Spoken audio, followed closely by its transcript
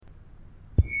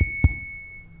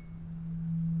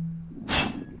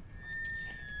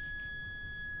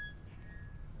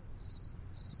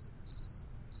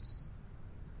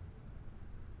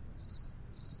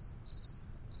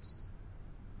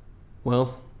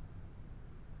Well,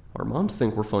 our moms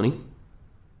think we're funny.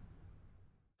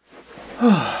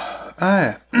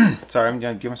 Sorry, I'm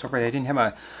going to get myself ready. I didn't have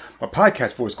my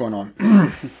podcast voice going on.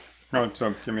 No,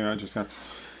 so give me just gonna...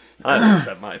 I always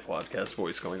have my podcast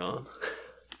voice going on.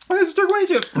 Oh, this is Dirk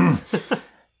 182.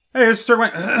 Hey, this is Dirk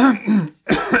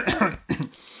 182.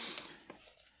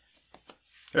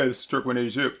 Hey, this is Dirk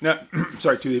 182. No,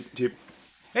 sorry, too deep.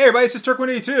 Hey, everybody, this is Dirk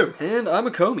 182. And I'm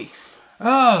a Comey.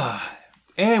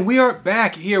 And we are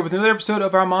back here with another episode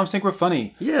of Our Moms Think We're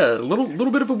Funny. Yeah, a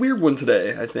little bit of a weird one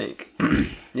today, I think.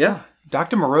 Yeah.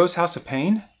 Dr. Moreau's House of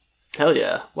Pain? Hell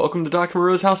yeah. Welcome to Dr.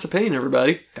 Moreau's House of Pain,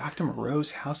 everybody. Dr.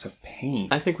 Moreau's House of Pain.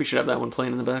 I think we should have that one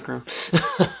playing in the background.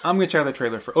 I'm going to check out the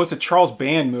trailer first. Oh, it's a Charles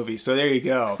Band movie, so there you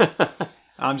go.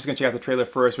 I'm just going to check out the trailer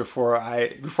first before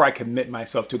I commit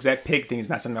myself to it, because that pig thing is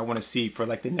not something I want to see for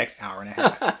like the next hour and a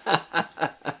half.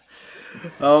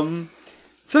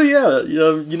 So yeah,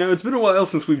 it's been a while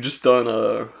since we've just done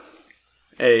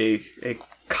a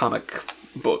comic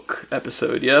book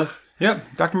episode, yeah?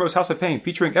 Yep, Dr. Moreau's House of Pain,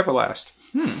 featuring Everlast.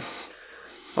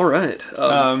 All right.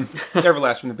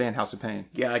 Everlast from the band House of Pain.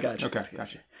 Yeah, I got you. Okay,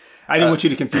 gotcha. I didn't want you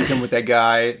to confuse him with that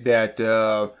guy that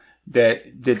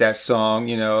did that song,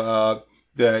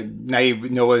 now you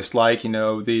know what it's like, he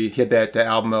had that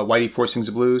album, Whitey Ford Sings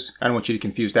the Blues. I don't want you to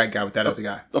confuse that guy with that other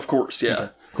guy. Of course, yeah. Okay,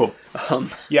 cool.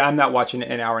 Yeah, I'm not watching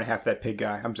an hour and a half of that pig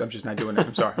guy. I'm just not doing it.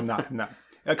 I'm sorry. I'm not.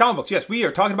 Comic books, yes. We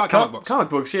are talking about comic books. Comic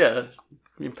books, yeah.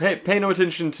 You pay no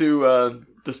attention to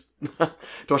this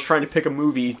to us trying to pick a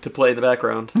movie to play in the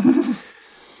background.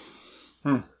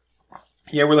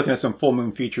 Yeah, we're looking at some full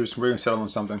moon features. We're going to settle on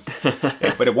something.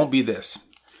 But it won't be this.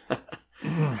 All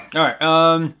right.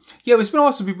 Yeah, it's been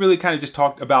awesome. We really kind of just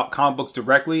talked about comic books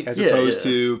directly as opposed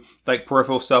to like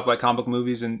peripheral stuff like comic book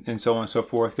movies and so on and so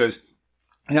forth. Because,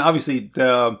 obviously,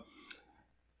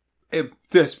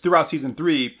 throughout season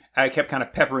 3, I kept kind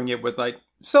of peppering it with like,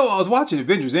 so I was watching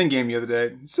Avengers Endgame the other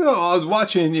day. So I was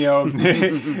watching,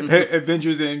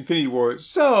 Avengers Infinity War.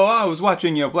 So I was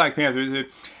watching, Black Panther.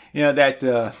 And I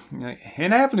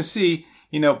happened to see,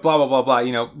 blah, blah, blah, blah,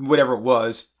 whatever it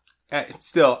was.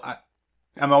 Still,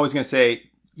 I'm always going to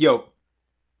say, yo,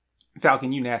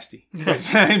 Falcon, you nasty.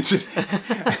 I'm just,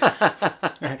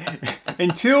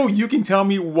 until you can tell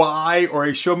me why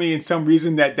or show me in some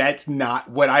reason that that's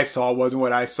not what I saw, wasn't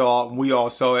what I saw, and we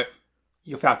all saw it.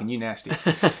 Yo, Falcon, you nasty.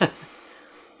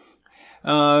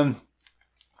 But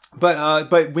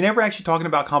we never actually talking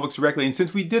about comic books directly. And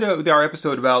since we did our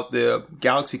episode about the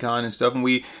GalaxyCon and stuff, and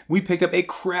we picked up a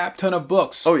crap ton of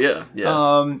books. Oh yeah,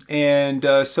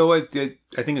 yeah. So I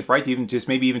think it's right to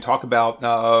even talk about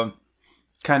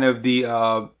kind of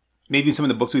the maybe some of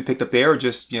the books we picked up there, or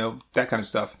just that kind of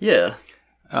stuff. Yeah.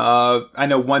 I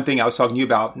know one thing I was talking to you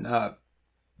about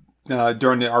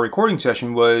during our recording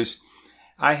session was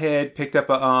I had picked up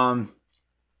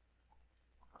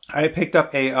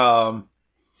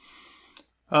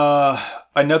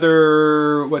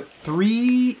another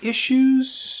 3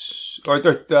 issues, or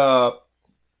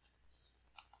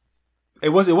it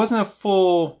wasn't a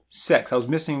full set. I was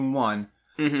missing one,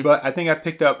 but I think I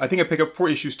picked up 4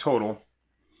 issues total.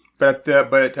 But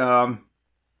I'm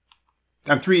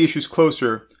 3 issues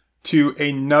closer to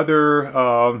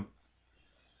another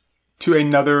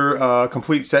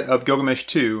complete set of Gilgamesh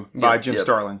 2 by Jim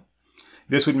Starlin.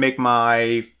 This would make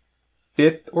my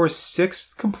 5th or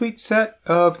 6th complete set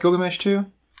of Gilgamesh 2.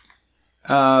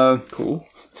 Cool.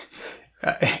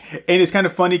 And it's kind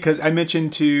of funny because I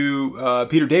mentioned to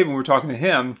Peter David when we were talking to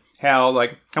him how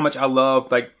much I love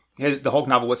the Hulk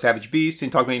novel with Savage Beast,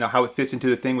 and talking about how it fits into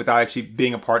the thing without actually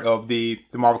being a part of the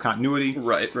Marvel continuity.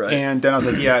 Right. And then I was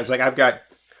like, yeah, it's like I've got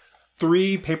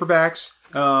 3 paperbacks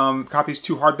copies,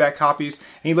 2 hardback copies,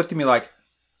 and he looked at me like,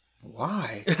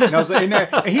 why? And I was like, and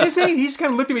he just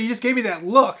kind of looked at me. He just gave me that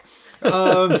look.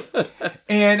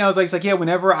 And I was like, it's like, yeah,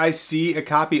 whenever I see a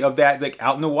copy of that,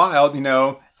 out in the wild,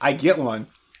 I get one.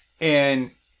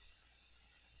 And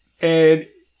at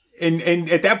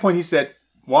that point he said,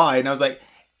 why? And I was like,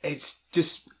 it's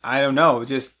just, I don't know. I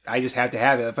just have to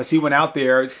have it. If I see one out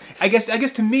there, I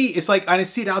guess to me, it's like, I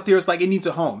see it out there. It's like, it needs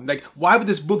a home. Like, why would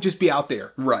this book just be out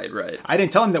there? Right. I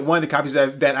didn't tell him that one of the copies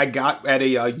that I got at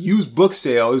a used book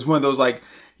sale is one of those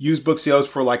used book sales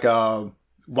for a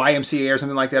YMCA or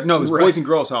something like that. No, it was Boys and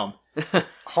Girls Home.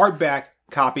 Hardback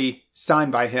copy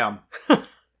signed by him.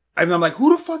 And I'm like,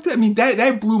 who the fuck? I mean,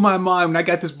 that blew my mind when I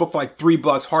got this book for $3,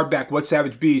 hardback, What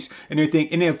Savage Beast, and everything,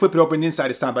 and then flip it open and inside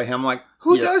it's signed by him. I'm like,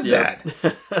 who does that?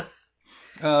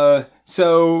 But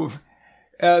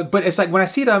it's like when I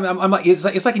see it, I'm like,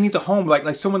 it's like it needs a home.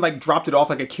 Like someone dropped it off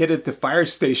like a kid at the fire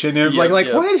station. And what?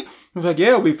 I was like,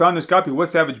 yeah, we found this copy of What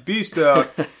Savage Beast.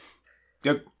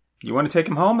 you want to take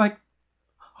him home? Like,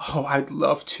 oh, I'd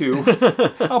love to.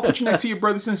 I'll put you next to your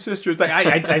brothers and sisters. Like,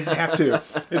 I just have to.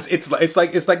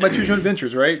 It's like my Choose Your Own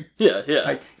Adventures, right? Yeah, yeah.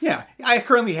 Like, yeah. I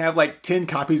currently have like 10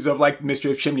 copies of like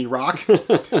Mystery of Chimney Rock,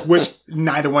 which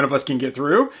neither one of us can get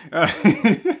through.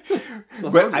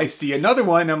 But I see another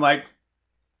one, and I'm like,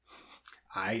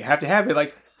 I have to have it.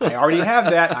 Like, I already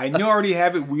have that. I know I already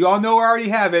have it. We all know I already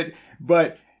have it.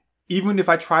 But even if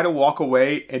I try to walk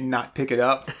away and not pick it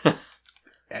up,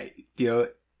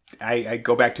 I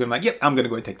go back to him like, yep, I'm going to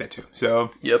go and take that too.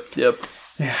 So, Yep. yeah,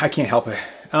 I can't help it.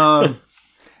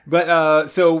 But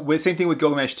so with same thing with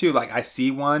Gilgamesh too. Like, I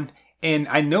see one, and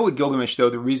I know with Gilgamesh though,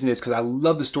 the reason is because I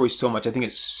love the story so much. I think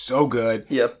it's so good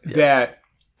that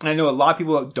I know a lot of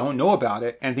people don't know about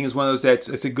it, and I think it's one of those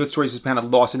it's a good story that's kind of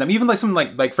lost in time. Even like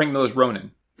something like Frank Miller's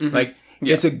Ronin. Mm-hmm. Like,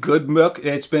 it's a good book.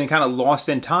 It's been kind of lost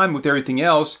in time with everything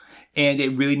else, and it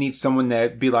really needs someone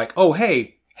that be like, oh,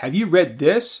 hey, have you read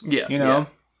this? Yeah, you know.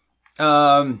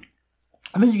 I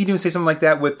mean, you can even say something like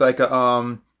that with like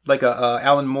a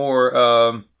Alan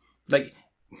Moore, like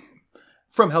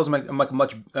From Hell's like a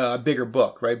much bigger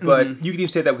book, right? But you can even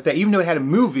say that with that, even though it had a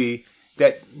movie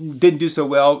that didn't do so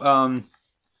well.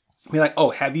 Be like, oh,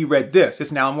 have you read this?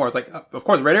 It's an Alan Moore. It's like, of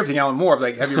course, I read everything Alan Moore.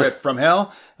 Like, have you read From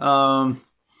Hell?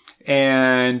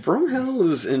 And From Hell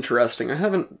is interesting. I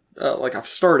haven't I've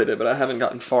started it, but I haven't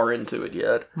gotten far into it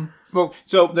yet. Well,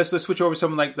 so let's switch over to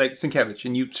someone like Sienkiewicz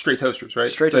and you Stray Toasters, right?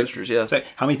 Stray Toasters, yeah.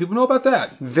 How many people know about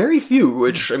that? Very few,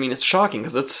 which I mean, it's shocking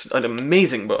because it's an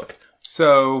amazing book.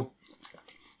 So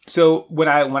when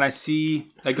I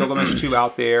see like Gilgamesh 2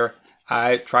 out there,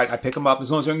 I pick them up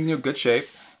as long as they're in good shape.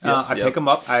 I pick them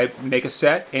up, I make a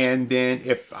set, and then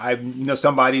if I know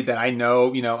somebody that I know,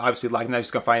 obviously like, I'm not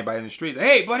just going to find anybody in the street.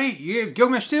 Hey, buddy, you have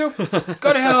Gilgamesh too?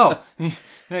 Go to hell.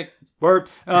 Like, word.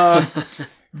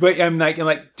 But I'm like,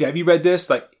 have you read this?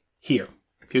 Like,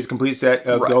 here's a complete set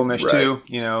of Gilgamesh 2,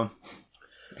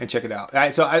 and check it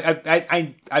out. So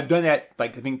I've done that,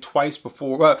 like, I think twice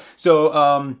before.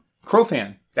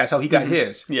 Crowfan. That's how he got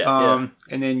his. Yeah.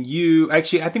 And then I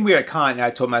think we were at con, and I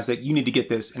told him, I said, you need to get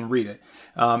this and read it.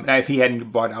 And if he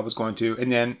hadn't bought it, I was going to.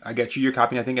 And then I got you your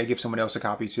copy, and I think I give someone else a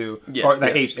copy too. Yeah, or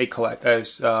like a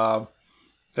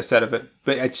set of it.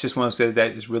 But it's just one of those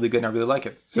that is really good, and I really like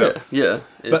it. So,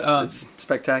 It's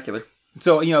spectacular.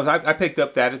 So, I picked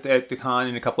up that at the con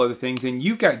and a couple other things, and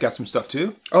you got some stuff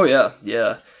too. Oh,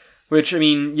 yeah. Which, I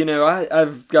mean,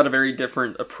 I've got a very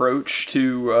different approach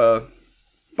to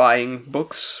buying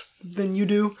books than you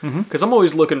do, because I'm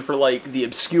always looking for like the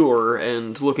obscure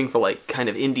and looking for like kind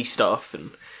of indie stuff,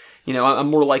 and I'm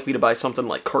more likely to buy something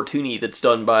like cartoony that's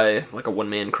done by like a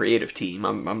one-man creative team.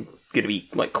 I'm gonna be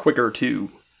like quicker to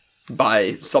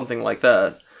buy something like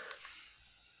that.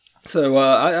 So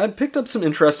I picked up some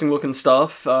interesting looking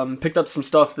stuff. Picked up some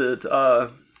stuff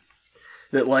that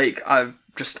like I've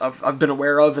been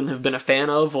aware of and have been a fan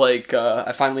of. Like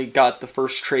I finally got the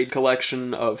first trade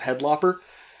collection of Headlopper.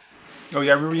 Oh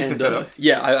yeah, I remember you picked that up.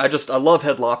 Yeah, I love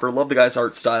Headlopper, love the guy's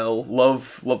art style,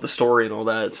 love the story and all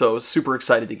that. So I was super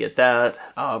excited to get that.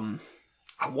 I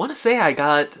want to say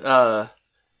that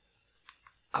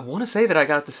I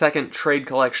got the second trade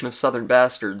collection of Southern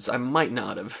Bastards. I might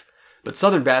not have, but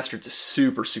Southern Bastards is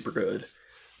super, super good.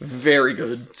 Very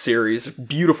good series,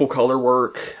 beautiful color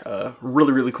work,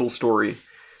 really, really cool story.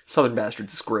 Southern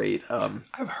Bastards is great.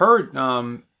 I've heard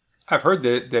that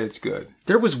it's good.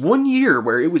 There was one year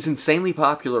where it was insanely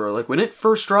popular. Like, when it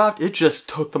first dropped, it just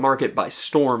took the market by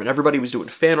storm, and everybody was doing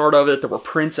fan art of it. There were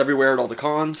prints everywhere at all the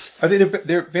cons. Are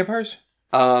they're vampires?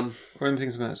 Or am I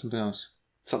thinking something else?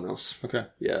 Something else. Okay.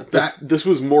 Yeah. This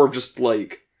was more of just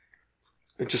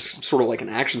sort of like an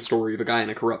action story of a guy in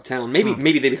a corrupt town.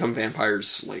 Maybe they become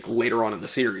vampires like later on in the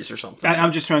series or something.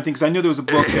 I'm just trying to think, because I know there was a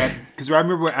book because I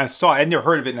remember when I saw it, I'd never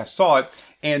heard of it, and I saw it,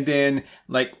 and then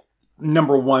like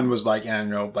number one was like, I don't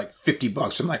know, like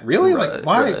 $50. I'm like, really? Right, like,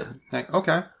 why? Right. Like,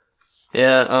 okay.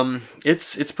 Yeah,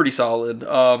 it's pretty solid.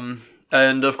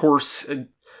 And of course,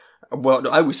 what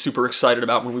I was super excited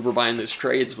about when we were buying those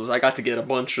trades was I got to get a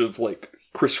bunch of like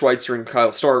Chris Schweitzer and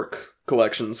Kyle Stark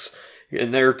collections,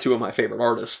 and they're two of my favorite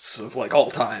artists of like all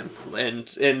time.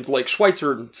 And like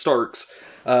Schweitzer and Starks,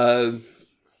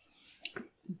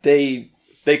 they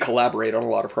collaborate on a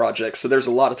lot of projects. So there's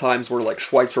a lot of times where like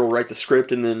Schweitzer will write the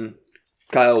script and then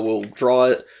Kyle will draw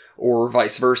it, or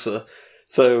vice versa.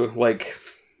 So like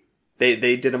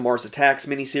they did a Mars Attacks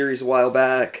miniseries a while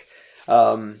back.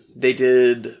 They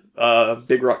did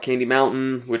Big Rock Candy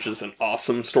Mountain, which is an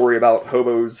awesome story about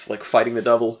hobos like fighting the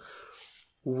devil.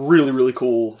 Really, really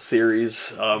cool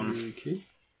series. Oh,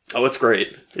 it's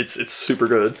great. It's super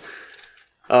good.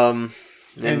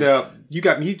 And you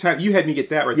had me get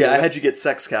that right Yeah, there. I had you get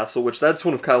Sex Castle, which that's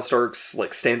one of Kyle Stark's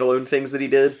like standalone things that he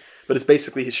did, but it's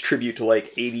basically his tribute to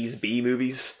like 80s B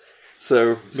movies.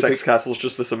 So Sex Castle is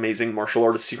just this amazing martial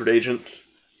artist secret agent.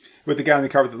 With the guy on the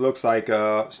cover that looks like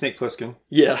Snake Plissken.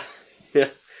 Yeah. Yeah.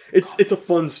 It's a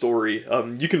fun story.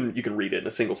 You can read it in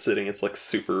a single sitting. It's like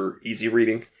super easy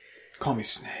reading. Call me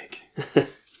Snake.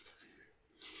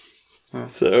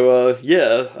 So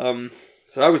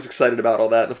so I was excited about all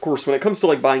that. And of course, when it comes to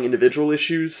like buying individual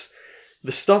issues,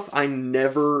 the stuff I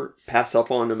never pass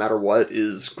up on no matter what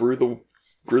is Gru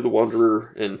the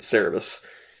Wanderer and Cerebus.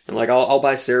 And like I'll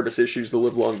buy Cerebus issues The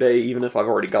Livelong Day even if I've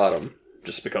already got them,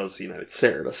 just because, it's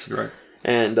Cerebus. Right.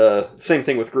 And same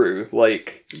thing with Gru.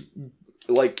 Like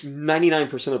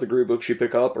 99% of the Gru books you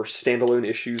pick up are standalone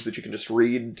issues that you can just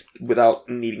read without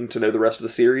needing to know the rest of the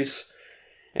series.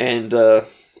 And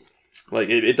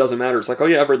it doesn't matter. It's like, oh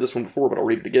yeah, I've read this one before, but I'll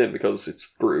read it again because it's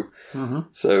Gru. Mm-hmm.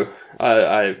 So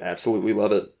I absolutely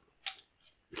love it.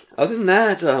 Other than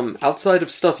that, outside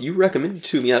of stuff you recommended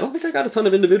to me, I don't think I got a ton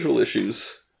of individual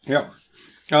issues. Yeah.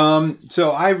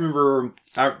 So I remember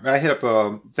I hit up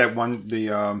that one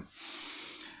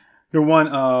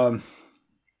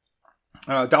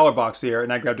dollar box there,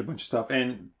 and I grabbed a bunch of stuff,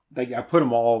 and like I put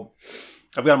them all.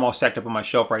 I've got them all stacked up on my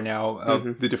shelf right now,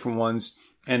 the different ones,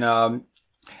 and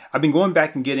I've been going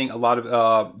back and getting a lot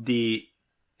of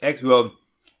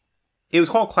it was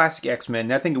called Classic X-Men,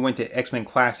 and I think it went to X-Men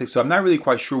Classic, so I'm not really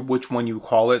quite sure which one you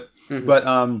call it, but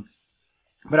I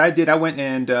went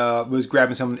and was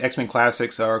grabbing some X-Men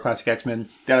Classics or Classic X-Men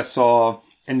that I saw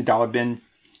in the dollar bin,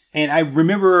 and I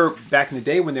remember back in the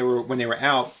day when they were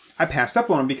out, I passed up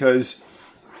on them because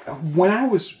one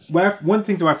of the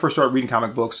things when I first started reading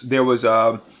comic books, there was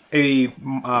a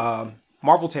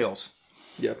Marvel Tales.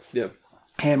 Yep.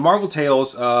 And Marvel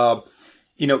Tales,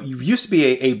 used to be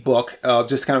a book,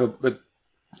 just kind of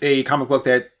a comic book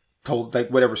that told like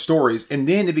whatever stories, and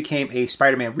then it became a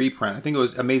Spider-Man reprint. I think it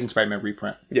was Amazing Spider-Man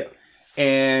reprint. Yeah.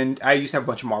 And I used to have a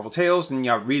bunch of Marvel Tales, and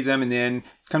I'd read them, and then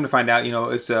come to find out,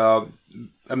 it's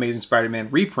Amazing Spider-Man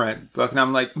reprint book, and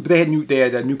I'm like, but they had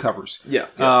new covers. Yeah.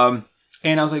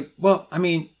 And I was like, well, I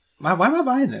mean, why am I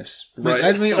buying this? Right.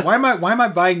 I mean, why am I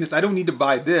buying this? I don't need to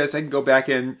buy this. I can go back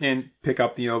and pick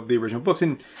up, the original books.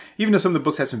 And even though some of the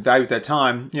books had some value at that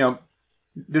time,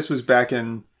 this was back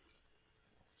in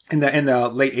the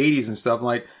late 80s and stuff.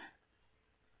 Like,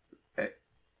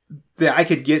 that I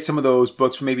could get some of those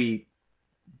books for maybe,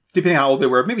 depending on how old they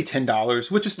were, maybe $10,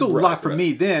 which is still a lot for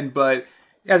me then. But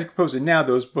as opposed to now,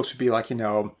 those books would be like,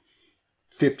 $50,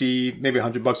 maybe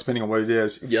 $100, depending on what it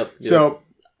is. Yep. So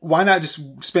why not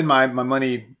just spend my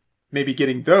money maybe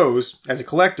getting those as a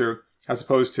collector as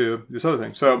opposed to this other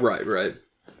thing? So right.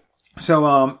 So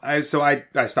I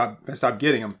stopped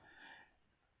getting them.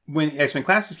 When X-Men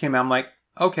Classics came out, I'm like,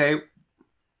 okay,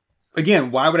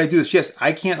 again, why would I do this? Yes,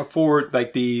 I can't afford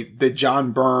like the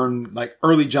John Byrne, like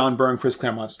early John Byrne, Chris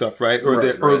Claremont stuff, right? Or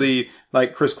early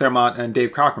like Chris Claremont and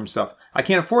Dave Cockrum stuff. I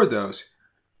can't afford those.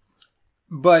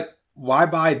 But why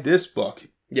buy this book?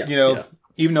 Yeah.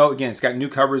 Even though, again, it's got new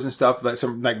covers and stuff, like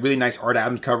some like really nice Art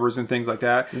Adams covers and things like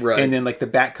that. Right. And then like the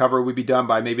back cover would be done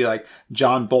by maybe like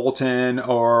John Bolton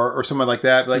or someone like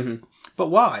that. Like, but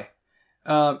why?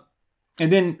 And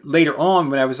then later on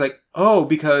when I was like, oh,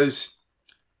 because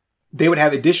they would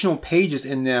have additional pages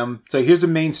in them. So here's the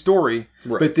main story.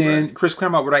 Right, but then Chris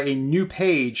Claremont would write a new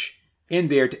page in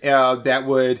there that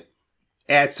would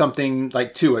add something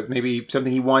like to it. Maybe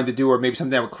something he wanted to do, or maybe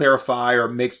something that would clarify or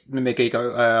make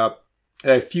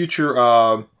a future,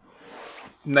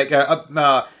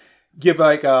 give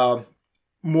like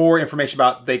more information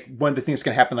about like one of the things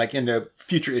going to happen like in the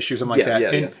future issue, something like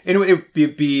that. And it would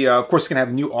be of course, it's going to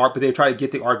have new art, but they try to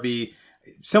get the art to be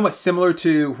somewhat similar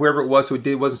to whoever it was, so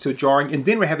it wasn't so jarring. And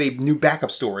then we have a new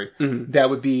backup story that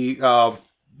would be that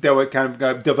would kind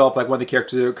of develop like one of the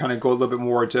characters to kind of go a little bit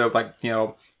more into like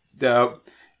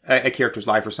a character's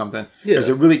life or something. Yeah. There's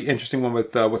a really interesting one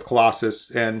with Colossus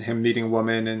and him meeting a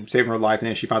woman and saving her life, and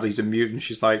then she finds out he's a mutant.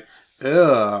 She's like,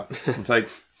 ugh. It's like,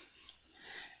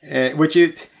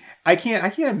 I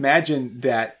can't imagine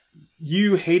that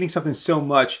you hating something so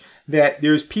much that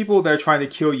there's people that are trying to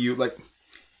kill you. Like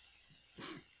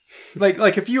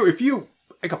if you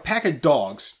like a pack of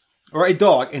dogs or a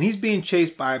dog, and he's being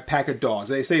chased by a pack of dogs.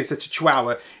 They say it's such a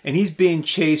Chihuahua, and he's being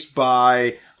chased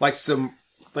by like some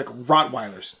like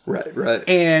Rottweilers. Right.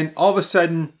 And all of a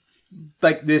sudden,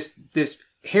 like this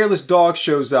hairless dog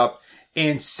shows up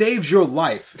and saves your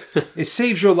life. It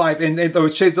saves your life, and it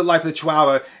saves the life of the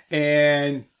Chihuahua.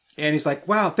 And he's like,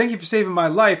 wow, thank you for saving my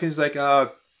life. And he's like, I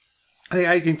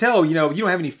can tell, you don't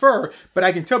have any fur, but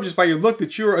I can tell just by your look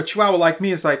that you're a Chihuahua like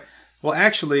me. It's like, well,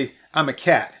 actually, I'm a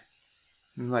cat.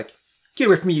 I'm like, get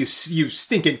away from me, you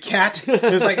stinking cat. And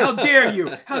it's like, how dare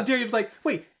you? How dare you? It's like,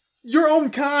 wait, your own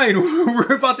kind,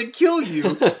 we're about to kill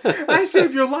you. I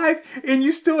saved your life, and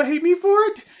you still hate me for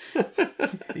it?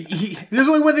 There's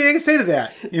only one thing I can say to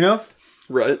that, you know?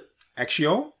 Right.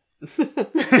 Action?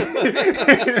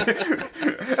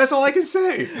 That's all I can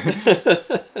say.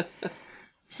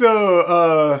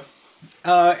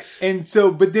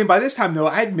 But then by this time, though,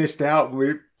 I'd missed out.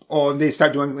 They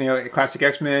started doing, classic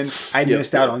X-Men. I'd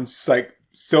missed out on, like,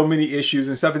 so many issues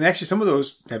and stuff. And actually, some of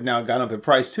those have now gone up in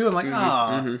price, too. I'm like,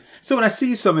 So when I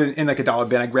see some in like a dollar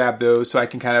bin, I grab those so I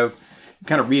can kind of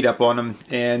read up on them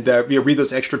and read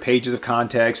those extra pages of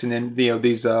context. And then,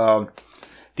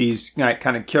 these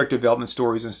kind of character development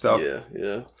stories and stuff.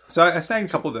 Yeah. So I snagged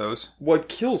a couple of those. What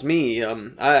kills me,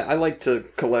 I like to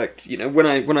collect,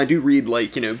 when I do read,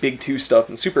 like, Big 2 stuff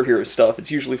and superhero stuff,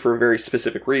 it's usually for a very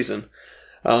specific reason.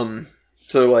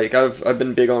 So, like, I've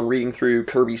been big on reading through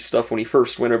Kirby's stuff when he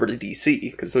first went over to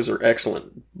DC, because those are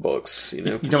excellent books, You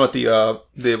talking about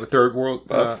the Third World,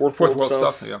 Fourth World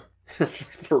stuff? Yeah.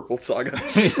 Third World Saga.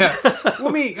 Yeah. Well,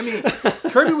 I mean,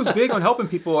 Kirby was big on helping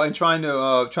people and trying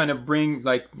to bring,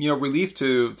 like, relief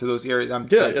to those areas. I'm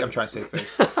trying to save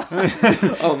face.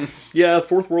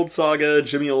 Fourth World Saga,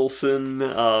 Jimmy Olsen,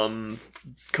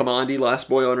 Kamandi, Last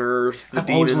Boy on Earth, I've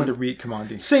always wanted to read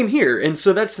Kamandi. Same here, and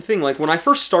so that's the thing. Like, when I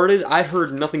first started, I'd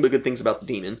heard nothing but good things about the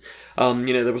Demon.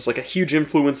 There was, like, a huge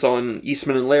influence on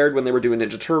Eastman and Laird when they were doing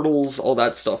Ninja Turtles, all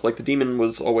that stuff. Like, the Demon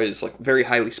was always, like, very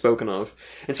highly spoken of.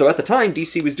 And so at the time,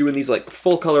 DC was doing these, like,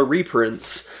 full-color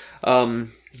reprints,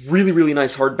 really, really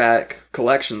nice hardback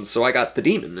collections. So I got the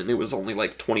Demon, and it was only,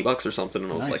 like, $20 or something,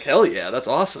 and I was like, hell yeah, that's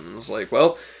awesome. And I was like,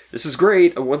 well, this is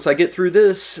great. Once I get through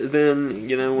this, then,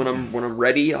 when I'm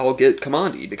ready, I'll get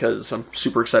Kamandi, because I'm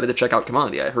super excited to check out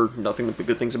Kamandi. I heard nothing but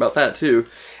good things about that, too.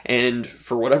 And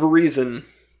for whatever reason,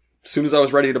 as soon as I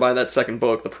was ready to buy that second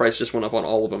book, the price just went up on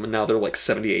all of them, and now they're like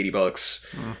 $70,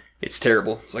 $80. It's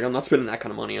terrible. It's like, I'm not spending that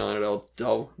kind of money on it.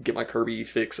 I'll get my Kirby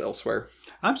fix elsewhere.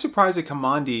 I'm surprised that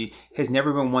Kamandi has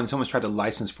never been one someone's tried to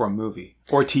license for a movie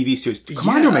or a TV series.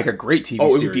 Kamandi would make a great TV series.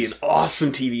 Oh, it would be an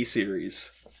awesome TV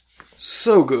series.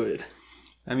 So good.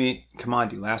 I mean,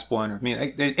 Kamandi, Last Boy on Earth. I mean,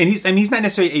 and he's not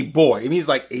necessarily a boy. I mean, he's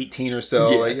like 18 or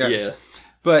so. Yeah.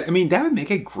 But I mean, that would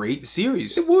make a great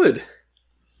series. It would.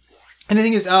 And the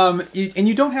thing is,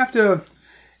 you don't have to.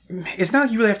 It's not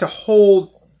like you really have to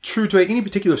hold true to any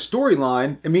particular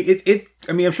storyline. I mean,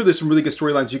 I'm sure there's some really good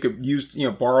storylines you could use,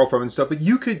 borrow from and stuff. But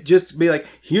you could just be like,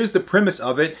 here's the premise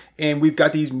of it, and we've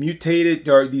got these mutated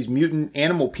or these mutant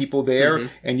animal people there,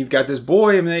 and you've got this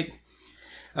boy. I mean, like,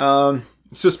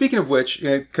 so speaking of which,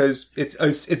 because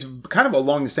it's kind of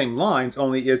along the same lines,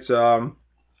 only it's along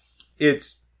the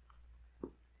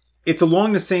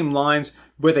same lines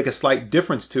with like a slight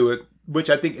difference to it, which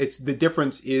I think the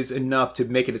difference is enough to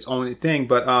make it its own thing.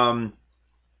 But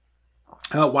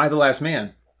Why the Last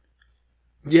Man?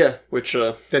 Yeah, which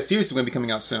that series is going to be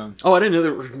coming out soon. Oh, I didn't know they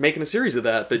were making a series of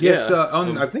that, but it's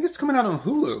I think it's coming out on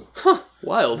Hulu. Huh,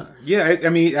 wild. I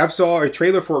mean, I saw a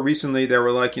trailer for it recently. They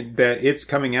were like that it's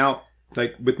coming out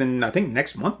like within, I think,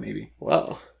 next month maybe.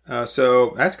 Wow.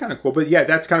 So that's kind of cool. But yeah,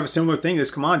 that's kind of a similar thing. This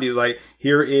Kamandi is like,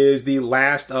 here is the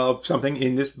last of something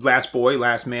in this Last Boy,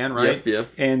 Last Man, right? Yeah.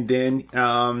 And then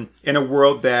in a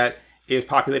world that is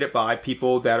populated by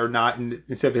people that are not,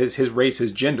 instead of his race,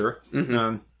 his gender.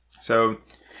 So,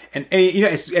 and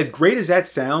as great as that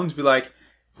sounds, be like,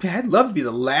 man, I'd love to be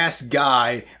the last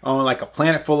guy on like a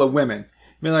planet full of women.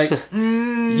 Be like,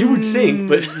 you would think,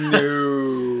 but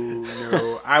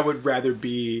no, I would rather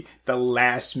be the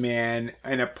last man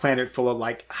in a planet full of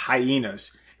like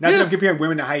hyenas. Not that I'm comparing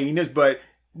women to hyenas, but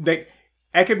like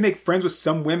I could make friends with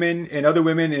some women and other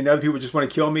people just want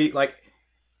to kill me. Like,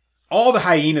 all the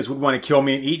hyenas would want to kill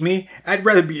me and eat me. I'd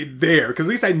rather be there, because at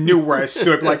least I knew where I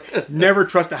stood. Like, never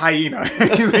trust a hyena.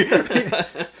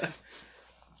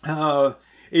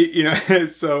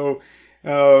 So,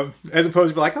 as opposed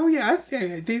to be like, oh yeah,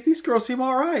 these girls seem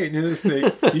all right. And just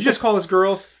think, you just call us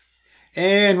girls,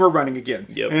 and we're running again.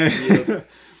 Yep.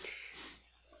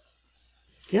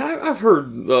 Yeah, I've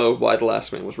heard Why the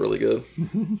Last Man was really good.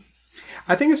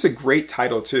 I think it's a great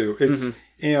title too. It's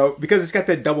because it's got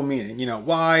that double meaning.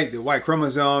 Y, the Y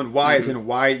chromosome, Y is in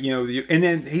Y. And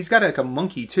then he's got like a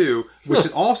monkey too, which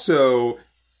is also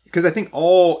because I think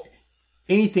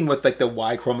anything with like the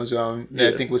Y chromosome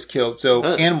that I think was killed. So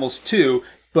animals too,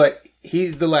 but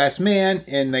he's the last man,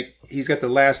 and like he's got the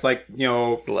last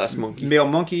the last monkey, male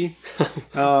monkey.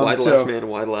 Why the last man and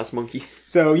why the last monkey?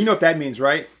 So you know what that means,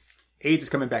 right? AIDS is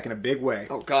coming back in a big way.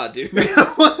 Oh God, dude.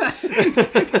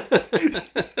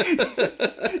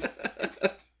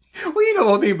 Well,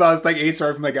 whole thing about it's like 8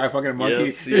 started from like guy fucking a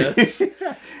monkey. Yes.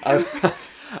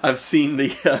 I've seen the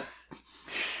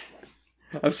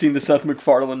Seth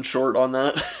MacFarlane short on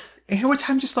that. And which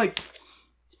I'm just like,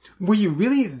 were you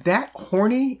really that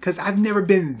horny? Because I've never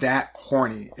been that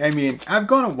horny. I mean, I've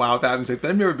gone a while without having sex, but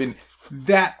I've never been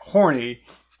that horny.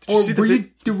 Or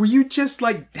were you just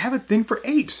like have a thing for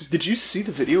apes? Did you see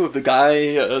the video of the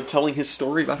guy telling his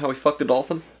story about how he fucked a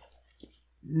dolphin?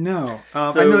 No.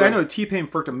 I know T-Pain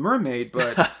fucked a mermaid,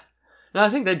 but... No, I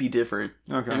think that'd be different.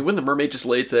 Okay. I mean, wouldn't the mermaid just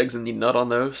lay its eggs and you nut on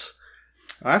those?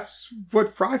 That's what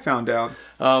Fry found out.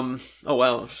 Oh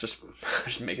wow, I was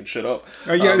just making shit up.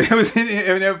 Oh yeah, that was in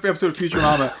an episode of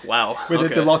Futurama. Wow.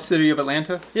 With the Lost City of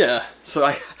Atlanta. Yeah,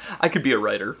 so I could be a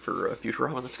writer for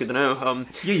Futurama. That's good to know.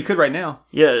 Yeah, you could right now.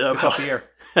 Yeah, off the air.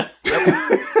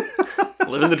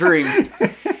 Living the dream.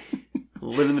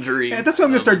 Living the dream. Yeah, that's what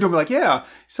I'm gonna start doing. Like, yeah,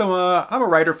 so I'm a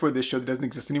writer for this show that doesn't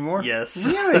exist anymore. Yes.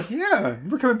 Yeah,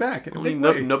 we're coming back. I mean,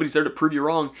 nobody's there to prove you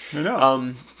wrong. I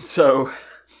know. So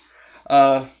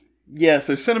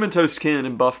Cinnamon Toast Ken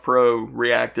and Buff Pro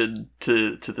reacted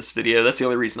to this video. That's the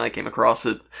only reason I came across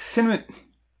it. Cinnamon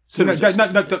no,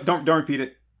 don't repeat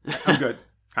it.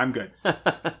 I'm good.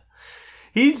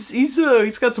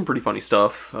 He's got some pretty funny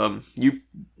stuff.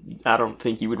 I don't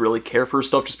think you would really care for his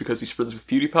stuff just because he's friends with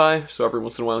PewDiePie, so every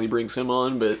once in a while he brings him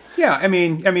on, but... Yeah, I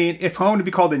mean, if I want to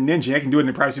be called a ninja, I can do it in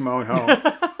the privacy of my own home.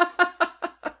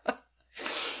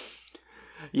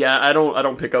 Yeah, I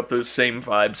don't pick up those same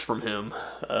vibes from him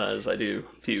as I do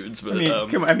Feuds, but...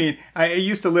 I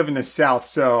used to live in the South,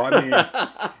 so,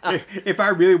 if I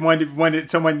really wanted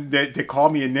someone to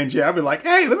call me a ninja, I'd be like,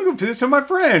 hey, let me go visit some of my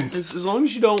friends. As long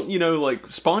as you don't,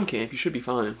 spawn camp, you should be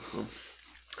fine.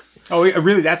 Oh,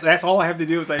 really? That's all I have to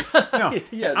do is like, no.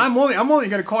 Yeah, I'm only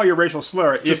going to call you a racial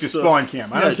slur if you spawn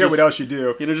camp. I don't care what else you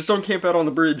do. Just don't camp out on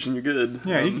the bridge and you're good.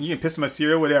 Yeah, you can piss in my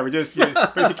cereal, whatever. But if you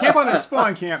camp on a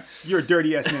spawn camp, you're a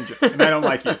dirty ass ninja, and I don't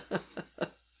like you.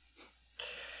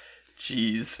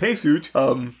 Jeez. Pay suit.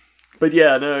 But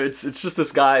yeah, no, it's just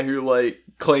this guy who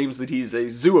claims that he's a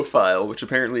zoophile, which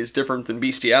apparently is different than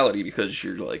bestiality because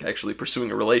you're actually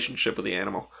pursuing a relationship with the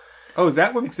animal. Oh, is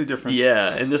that what makes the difference?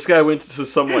 Yeah, and this guy went to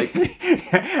some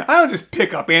I don't just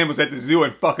pick up animals at the zoo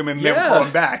and fuck them and never call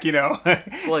them back,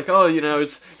 It's like,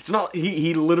 it's not.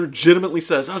 He legitimately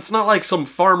says, oh, it's not like some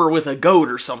farmer with a goat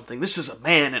or something. This is a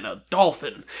man and a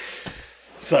dolphin.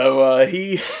 So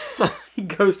he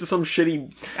goes to some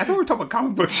shitty. I thought we were talking about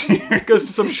comic books here. Goes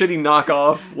to some shitty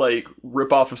knockoff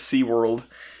rip-off of SeaWorld,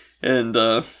 and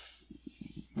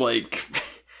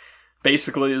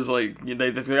basically is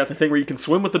they've got the thing where you can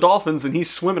swim with the dolphins, and he's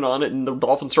swimming on it, and the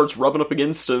dolphin starts rubbing up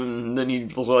against him, and then he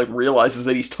realizes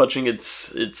that he's touching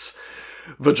its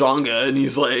vajanga, and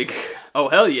he's like, oh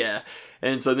hell yeah.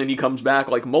 And so then he comes back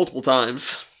multiple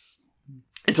times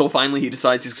until finally he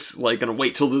decides he's gonna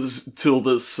wait till this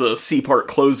sea part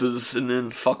closes and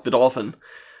then fuck the dolphin.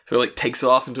 So he takes it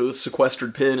off into a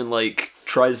sequestered pen and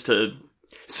tries to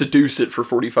seduce it for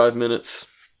 45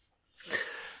 minutes.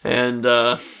 And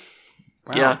wow.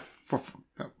 Yeah.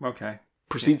 Okay.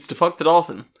 Proceeds to fuck the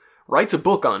dolphin. Writes a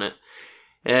book on it.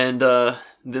 And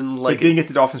then He didn't get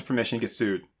the dolphin's permission to get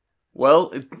sued.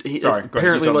 Well, Sorry,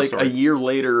 apparently a year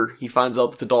later he finds out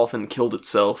that the dolphin killed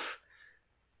itself.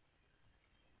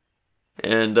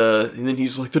 And then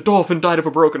he's like, the dolphin died of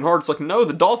a broken heart. It's like, no,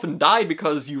 the dolphin died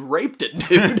because you raped it,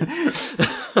 dude.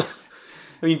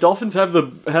 I mean, dolphins have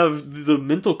the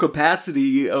mental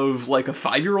capacity of a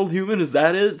 5-year-old human. Is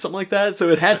that it? Something like that. So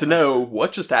it had to know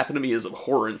what just happened to me is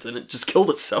abhorrent, and it just killed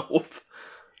itself.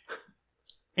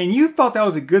 And you thought that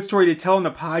was a good story to tell in the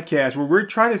podcast, where we're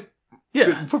trying to.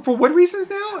 Yeah. For what reasons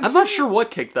now? I'm not sure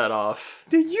what kicked that off.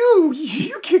 You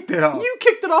kicked it off. You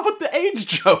kicked it off with the AIDS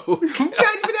joke. But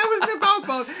that wasn't about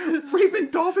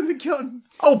raping dolphins and killing.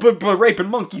 Oh, but raping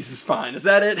monkeys is fine. Is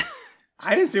that it?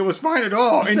 I didn't say it was fine at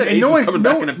all. And no one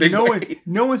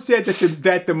said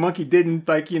that the monkey didn't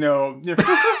It's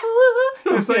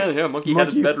monkey had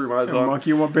his bedroom eyes on.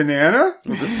 Monkey want banana?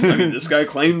 This guy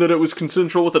claimed that it was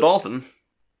consensual with the dolphin.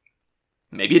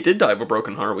 Maybe it did die of a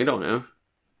broken heart. We don't know.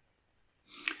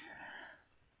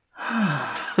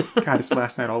 God, it's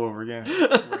last night all over again.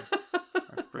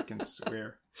 I freaking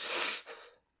swear.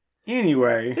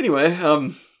 Anyway,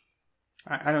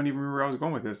 I don't even remember where I was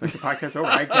going with this. The podcast's over.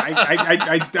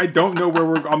 I don't know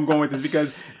where I'm going with this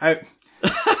because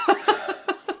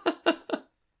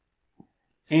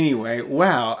Anyway,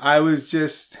 wow, I was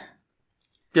just.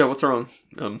 Yeah, what's wrong?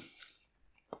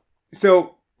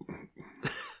 So,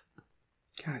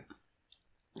 God,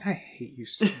 I hate you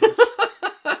so much.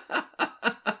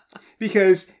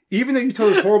 Because even though you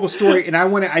told this horrible story, and I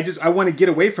want to get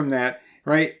away from that,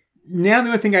 right? now the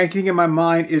only thing I can think in my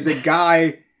mind is a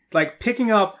guy like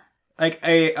picking up like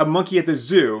a monkey at the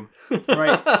zoo,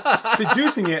 right?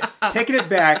 Seducing it, taking it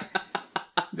back,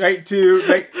 right? To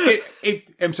like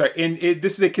I'm sorry, and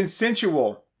this is a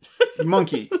consensual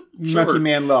monkey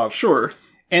man love. Sure.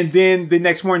 And then the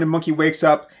next morning, the monkey wakes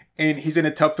up and he's in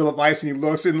a tub full of ice, and he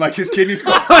looks and like his kidneys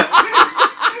gone.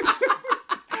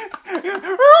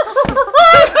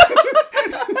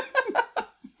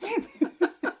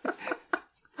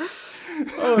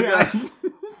 Oh god.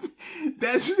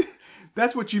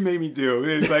 That's what you made me do.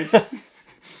 It's like, God,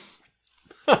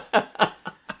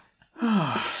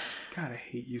 I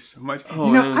hate you so much. Oh,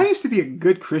 you know, man. I used to be a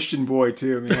good Christian boy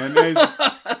too, man.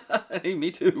 Hey,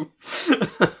 me too.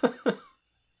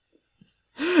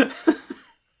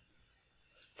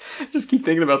 Just keep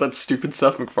thinking about that stupid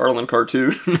Seth MacFarlane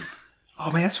cartoon.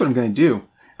 Oh man, that's what I'm gonna do.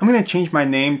 I'm gonna change my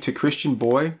name to Christian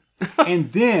Boy,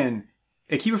 and then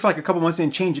keep it for like a couple months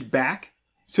and change it back.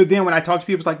 So then when I talk to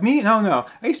people, it's like, me? No.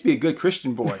 I used to be a good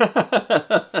Christian boy.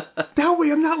 That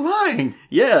way I'm not lying.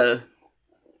 Yeah.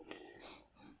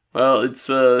 Well, it's,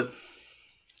 Or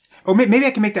maybe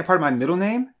I can make that part of my middle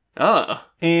name. Ah.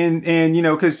 And you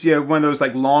know, because one of those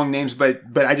like long names, but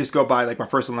I just go by like my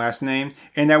first and last name.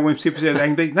 And that when people say, I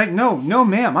can be like, no,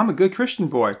 ma'am, I'm a good Christian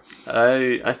boy.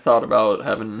 I thought about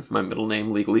having my middle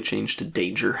name legally changed to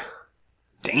Danger.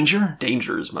 Danger?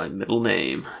 Danger is my middle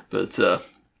name, but,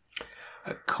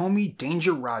 Comey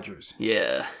Danger Rogers.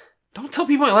 yeah. Don't tell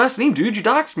people my last name, dude. You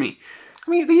doxed me.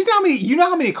 I mean, you know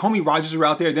how many Comey Rogers are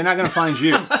out there? They're not going to find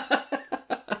you.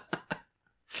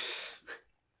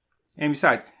 And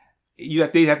besides,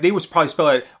 they would probably spell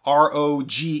it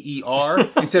Roger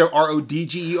instead of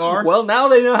Rodger. Well, now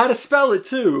they know how to spell it,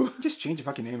 too. Just change your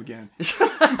fucking name again.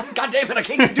 God damn it, I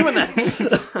can't keep doing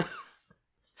that.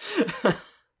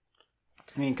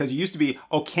 I mean, because you used to be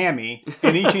Okami,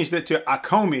 and then you changed it to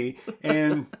Akomi,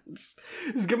 and Just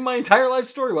give them my entire life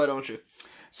story, why don't you?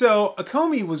 so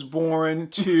Akomi was born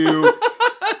to.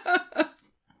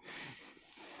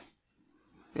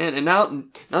 And now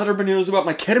that everybody knows about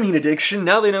my ketamine addiction,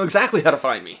 now they know exactly how to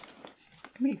find me.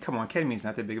 I mean, come on, ketamine's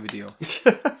not that big of a deal.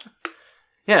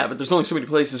 Yeah, but there's only so many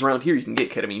places around here you can get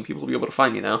ketamine. People will be able to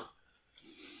find you now.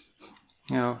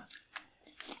 You know,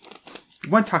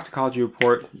 one toxicology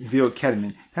report revealed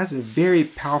ketamine has a very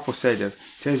powerful sedative.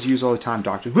 It says used all the time,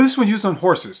 doctors. But this one used on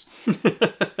horses.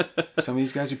 Some of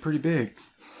these guys are pretty big.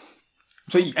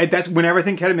 So that's whenever I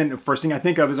think ketamine, the first thing I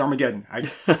think of is Armageddon.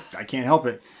 I can't help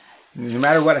it. No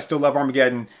matter what, I still love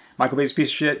Armageddon. Michael Bay's a piece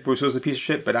of shit. Bruce Willis is a piece of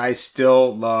shit. But I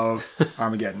still love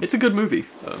Armageddon. It's a good movie.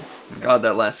 Oh, God,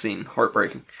 that last scene.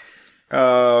 Heartbreaking.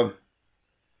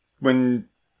 When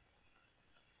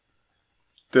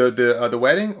the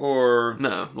wedding or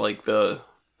No, like the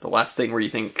last thing where you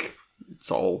think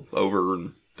it's all over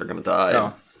and they're going to die.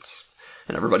 Oh.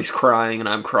 And everybody's crying and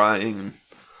I'm crying. And,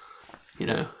 you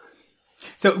know.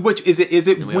 So which is it? Is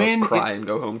it And we when all cry and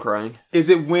go home crying? Is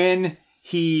it when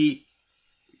he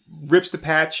rips the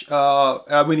patch?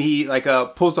 When he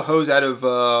pulls the hose out of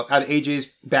AJ's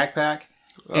backpack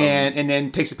and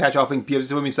then takes the patch off and gives it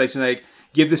to him. He's like,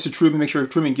 give this to Truman, make sure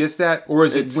Truman gets that, or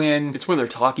is it when it's when they're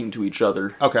talking to each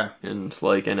other? Okay, and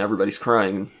everybody's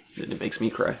crying, and it makes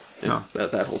me cry. Yeah,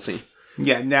 that whole scene.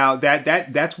 Yeah, now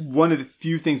that's one of the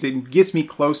few things that gets me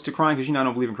close to crying because I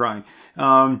don't believe in crying.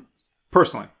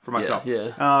 Personally, for myself.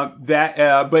 Yeah. But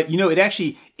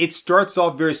it starts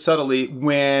off very subtly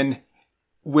when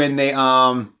they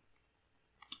have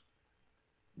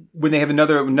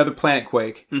another planet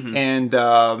quake and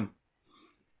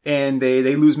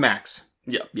they lose Max.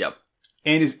 Yep.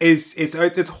 And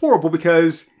it's horrible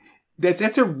because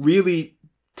that's a really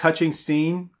touching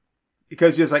scene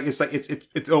because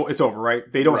it's over, right?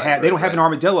 They don't have an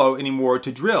armadillo anymore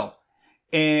to drill.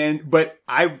 But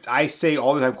I say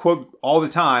all the time, quote all the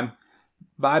time,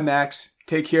 bye Max,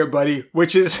 take care, buddy,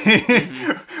 which is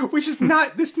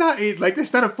not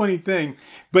a funny thing.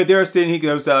 But they're sitting, he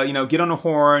goes, get on the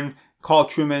horn, call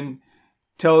Truman,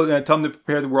 tell him to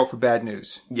prepare the world for bad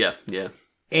news. Yeah.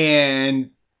 And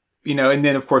and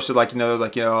then of course they're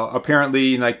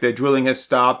apparently the drilling has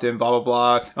stopped and blah blah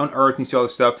blah on Earth, and you see all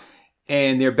this stuff,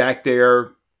 and they're back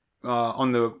there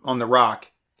on the rock.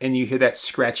 And you hear that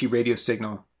scratchy radio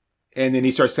signal. And then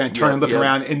he starts kind of turning, looking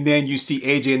around. And then you see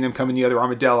AJ and them coming the other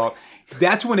armadillo.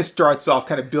 That's when it starts off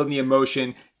kind of building the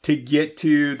emotion to get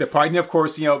to the part. And of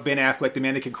course, Ben Affleck, the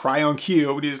man that can cry on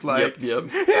cue. And he's like, yep.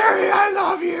 Harry, I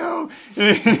love you.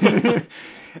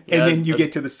 And then you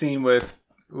get to the scene with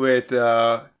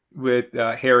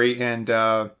Harry and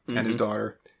his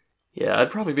daughter. Yeah, I'd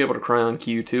probably be able to cry on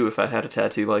cue too if I had a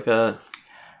tattoo like that.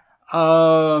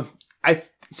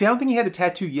 See, I don't think he had the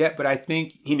tattoo yet, but I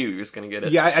think He knew he was going to get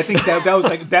it. yeah, I think that was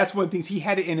like that's one of the things he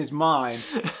had it in his mind.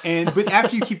 But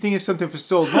after you keep thinking of something for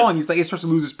so long, he's like he starts to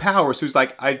lose his power. So he's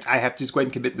like, I have to just go ahead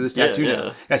and commit to this tattoo yeah.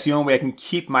 now. That's the only way I can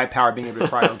keep my power being able to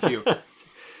cry on cue.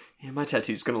 Yeah, my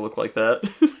tattoo's going to look like that.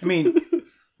 I mean,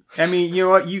 you know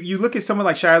what? You look at someone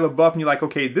like Shia LaBeouf and you're like,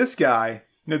 okay, this guy.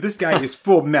 This guy is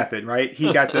full method, right?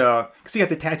 He got the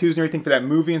tattoos and everything for that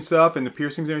movie and stuff, and the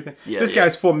piercings and everything. Yeah, this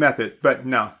guy's full method, but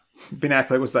no. Ben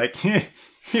Affleck was like,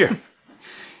 here,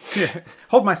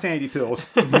 hold my sanity pills.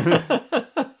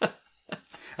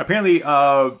 Apparently,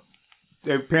 Shia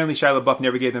LaBeouf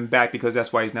never gave them back because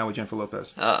that's why he's now with Jennifer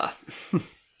Lopez.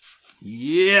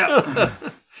 Yeah.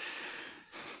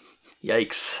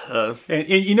 Yikes! And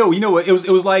you know what? It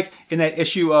was like in that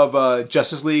issue of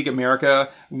Justice League America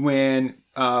when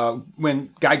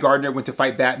Guy Gardner went to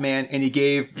fight Batman and he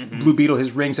gave Blue Beetle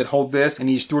his ring, said hold this, and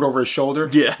he just threw it over his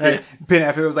shoulder. Yeah. And Ben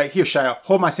Affleck was like, here, Shia,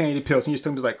 hold my sanity pills, and he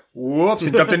just was like, whoops,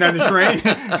 and dumped it down the drain.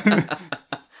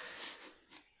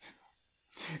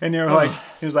 And they were like,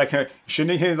 he was like,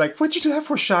 shouldn't he? Like, what'd you do that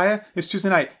for, Shia? It's Tuesday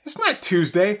night. It's not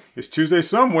Tuesday. It's Tuesday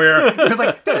somewhere. And I was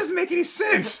like, that doesn't make any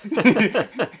sense.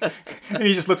 And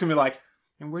he just looks at me like,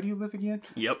 and where do you live again?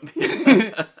 Yep.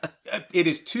 It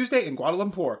is Tuesday in Kuala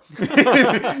Lumpur.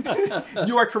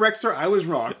 You are correct, sir. I was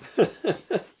wrong.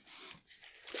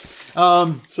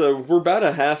 So we're about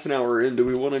a half an hour in. Do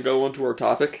we want to go on to our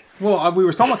topic? Well, we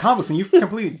were talking about comics, and you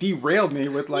completely derailed me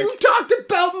with like. You talked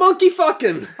about monkey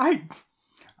fucking.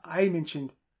 I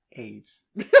mentioned AIDS.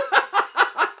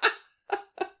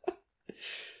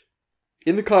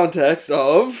 In the context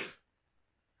of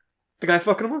the guy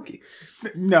fucking a monkey.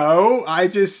 No, I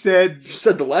just said... You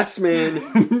said the last man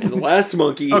and the last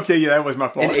monkey. Okay, yeah, that was my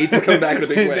fault. And AIDS is coming back in a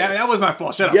big way. that was my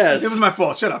fault. Shut up. Yes. It was my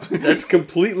fault. Shut up. That's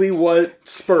completely what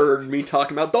spurred me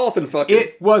talking about dolphin fucking.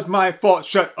 It was my fault.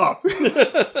 Shut up.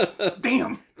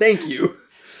 Damn. Thank you.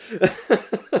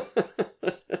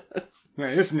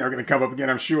 Man, this is never going to come up again,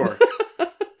 I'm sure.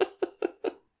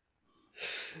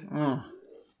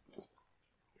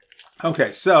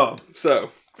 Okay, so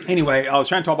anyway, I was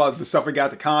trying to talk about the stuff we got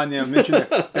at the con. I mentioned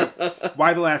that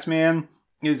Why the Last Man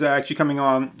is actually coming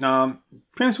on. Apparently,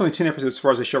 it's only 10 episodes as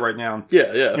far as the show right now.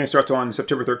 Yeah, yeah. And it starts on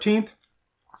September 13th.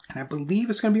 And I believe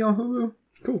it's going to be on Hulu.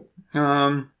 Cool.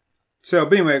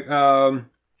 But anyway,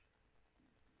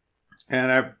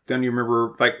 and I don't even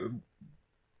remember, like...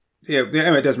 Yeah,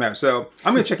 anyway, it doesn't matter. So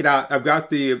I'm going to check it out. I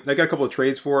got a couple of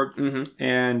trades for it,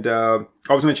 and I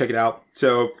was going to check it out.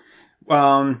 So,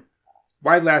 Why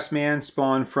the Last Man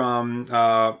spawned from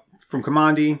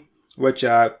Kamandi, which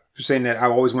was saying that I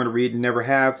always want to read and never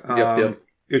have. Yep.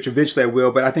 Which eventually I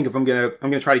will, but I think if I'm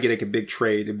gonna try to get like a big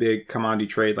Kamandi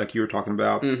trade, like you were talking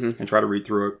about, and try to read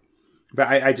through it. But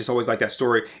I just always like that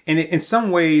story, and in some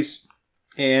ways,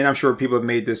 and I'm sure people have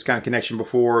made this kind of connection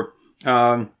before.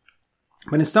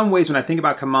 But in some ways, when I think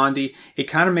about Kamandi, it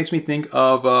kind of makes me think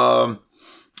of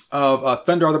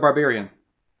Thundar the Barbarian.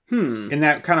 In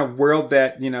that kind of world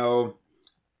that,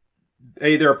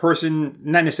 either a person,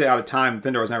 not necessarily out of time,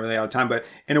 Thundar was not really out of time, but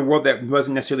in a world that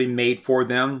wasn't necessarily made for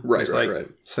them. Right. It's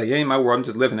like, yeah, in my world, I'm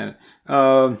just living in it.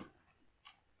 But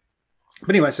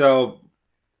anyway, so,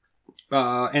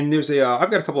 and there's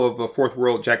I've got a couple of Fourth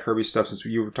World Jack Kirby stuff since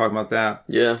you were talking about that.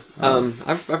 Yeah.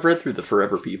 I've read through the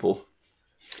Forever People.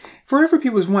 Forever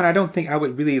People is one I don't think I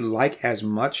would really like as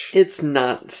much. It's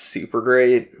not super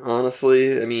great,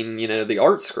 honestly. I mean, the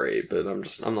art's great, but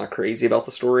I'm not crazy about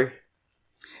the story.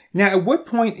 Now, at what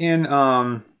point in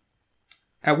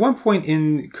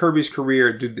Kirby's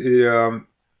career does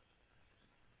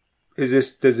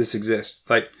this exist?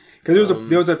 Like, because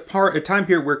there was a time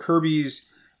period where Kirby's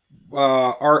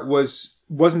art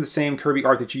wasn't the same Kirby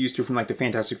art that you used to from like the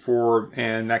Fantastic Four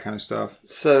and that kind of stuff.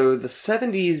 So the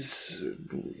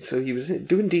 70s, so he was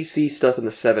doing DC stuff in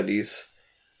the 70s.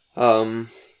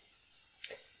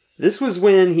 This was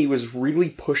when he was really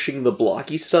pushing the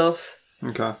blocky stuff.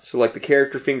 Okay. So like the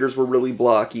character fingers were really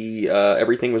blocky,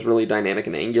 everything was really dynamic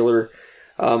and angular.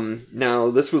 Now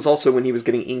this was also when he was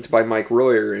getting inked by Mike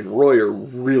Royer, and Royer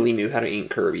really knew how to ink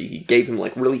Kirby. He gave him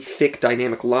like really thick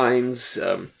dynamic lines,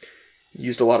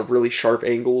 used a lot of really sharp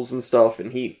angles and stuff,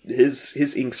 and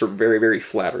his inks are very, very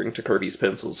flattering to Kirby's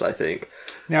pencils, I think.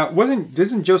 Now,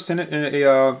 isn't Joe Sennett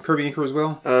a Kirby inker as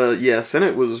well? Yeah,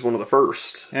 Sennett was one of the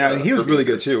first. Yeah, he was Kirby really inkers.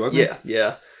 Good too, wasn't he?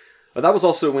 Yeah. But that was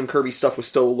also when Kirby's stuff was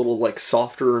still a little like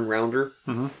softer and rounder.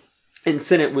 Mm-hmm. And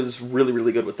Sennett was really,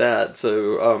 really good with that.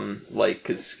 So,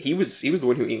 because he was the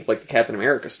one who inked like the Captain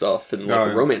America stuff and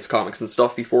the romance comics and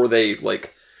stuff before they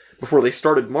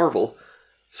started Marvel.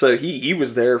 So he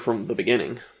was there from the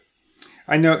beginning.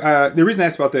 I know. The reason I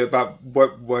asked about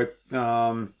what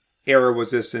era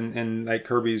was this in like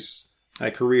Kirby's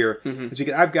like career? It's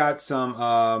because I've got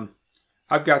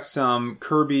some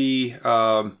Kirby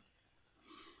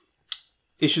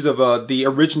issues of the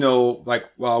original like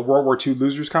World War II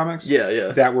Losers comics.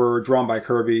 Yeah. That were drawn by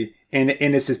Kirby, and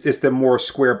it's the more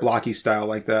square blocky style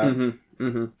like that.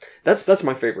 That's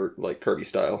my favorite like Kirby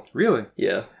style. Really?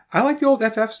 Yeah. I like the old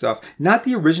FF stuff, not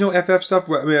the original FF stuff.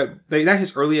 I mean, not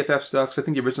his early FF stuff. Because I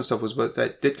think the original stuff was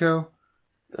that Ditko.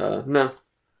 No.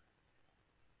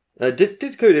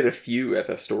 Ditko did a few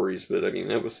FF stories, but I mean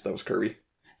that was Kirby.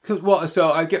 Well,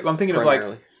 so I'm thinking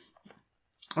Primarily.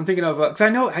 because I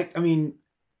know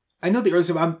I know the early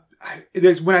stuff.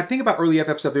 When I think about early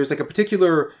FF stuff, there's like a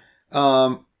particular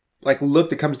like look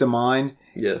that comes to mind.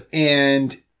 Yeah.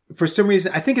 And for some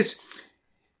reason, I think it's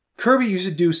Kirby used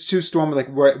to do Sue Storm with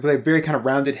a very kind of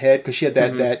rounded head because she had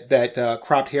that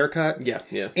cropped haircut. Yeah.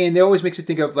 And it always makes you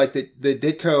think of like the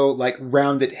Ditko like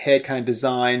rounded head kind of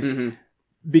design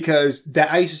because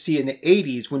that I used to see in the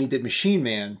 80s when he did Machine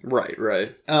Man. Right.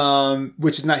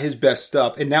 Which is not his best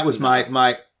stuff, and that was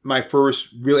my first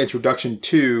real introduction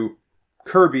to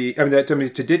Kirby. I mean, to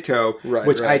Ditko,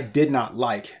 which I did not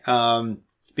like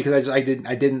because I didn't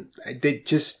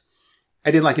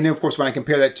like. And then of course when I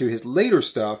compare that to his later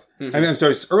stuff, I mean, I'm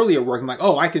sorry, his earlier work, I'm like,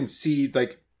 oh, I can see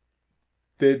like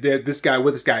what this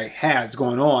guy has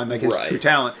going on, like his true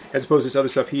talent, as opposed to this other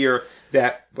stuff here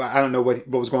that I don't know what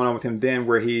was going on with him then,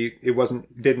 where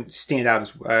didn't stand out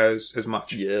as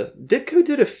much. Yeah, Ditko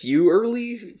did a few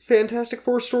early Fantastic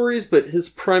Four stories, but his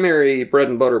primary bread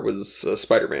and butter was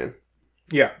Spider-Man.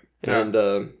 Yeah,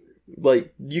 and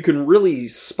like you can really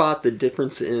spot the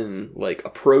difference in like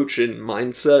approach and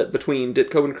mindset between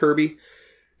Ditko and Kirby,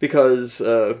 because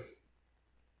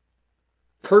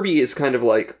Kirby is kind of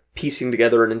like piecing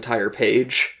together an entire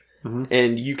page.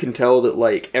 And you can tell that,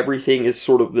 like, everything is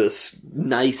sort of this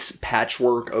nice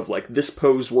patchwork of, like, this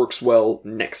pose works well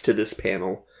next to this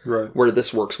panel. Right. Where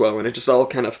this works well, and it just all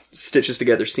kind of stitches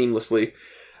together seamlessly.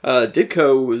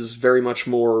 Ditko was very much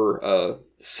more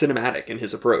cinematic in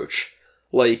his approach.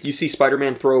 Like, you see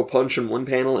Spider-Man throw a punch in one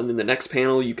panel, and then the next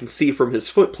panel you can see from his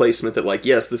foot placement that, like,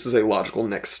 yes, this is a logical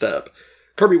next step.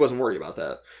 Kirby wasn't worried about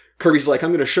that. Kirby's like, I'm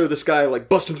going to show this guy, like,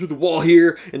 busting through the wall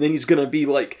here, and then he's going to be,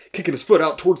 like, kicking his foot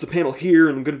out towards the panel here,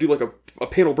 and I'm going to do, like, a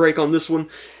panel break on this one.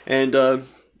 And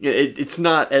it's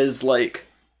not as, like,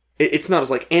 it's not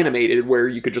as, like, animated where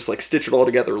you could just, like, stitch it all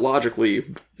together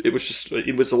logically. It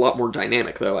was a lot more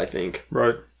dynamic, though, I think.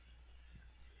 Right.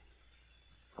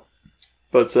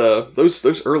 But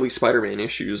those early Spider-Man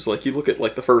issues, like, you look at,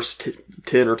 like, the first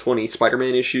 10 or 20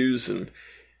 Spider-Man issues, and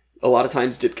a lot of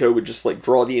times Ditko would just, like,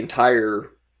 draw the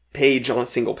entire page on a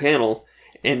single panel,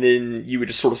 and then you would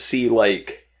just sort of see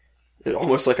like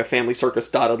almost like a Family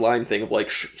Circus dotted line thing of like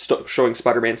showing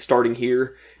Spider-Man starting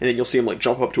here, and then you'll see him like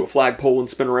jump up to a flagpole and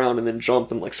spin around and then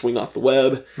jump and like swing off the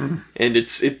web. And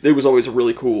it was always a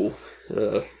really cool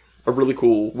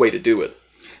way to do it.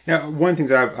 Yeah, one of the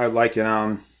things I like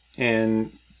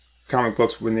in comic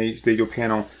books when they do a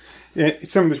panel,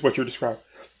 some of this is what you're describing.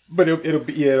 But it'll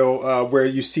be where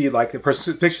you see like the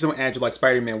person picture someone agile like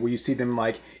Spider-Man, where you see them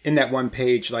like in that one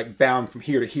page like bound from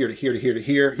here to here to here to here to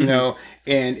here, you know,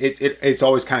 and it's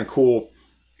always kind of cool.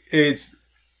 It's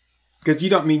because you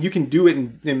can do it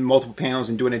in multiple panels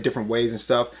and do it in different ways and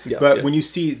stuff. Yeah, but when you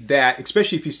see that,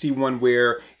 especially if you see one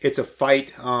where it's a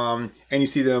fight, and you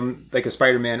see them like a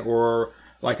Spider-Man or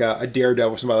like a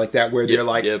Daredevil or somebody like that, where they're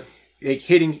like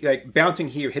hitting, like bouncing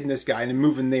here, hitting this guy, and then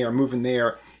moving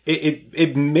there.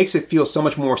 It makes it feel so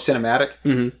much more cinematic.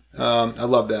 I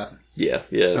love that. Yeah,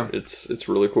 so, it's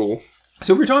really cool.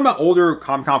 So we're talking about older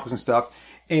comic books and stuff,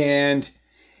 and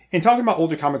in talking about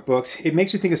older comic books, it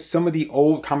makes me think of some of the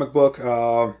old comic book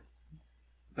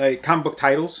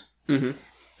titles.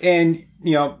 And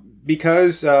you know,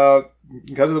 because of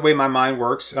the way my mind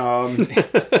works,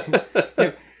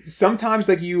 sometimes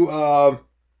like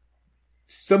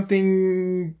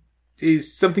something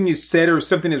is said or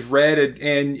something is read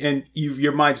and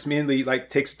your mind just mainly like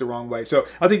takes it the wrong way. So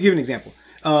I'll give you an example.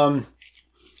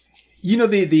 You know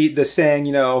the saying,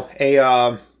 you know,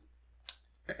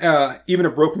 even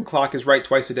a broken clock is right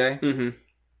twice a day.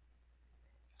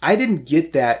 I didn't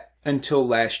get that until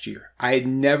last year. I had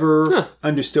never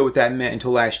understood what that meant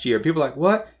until last year. People are like,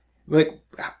 what? Like,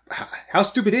 how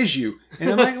stupid is you?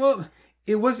 And I'm like, well,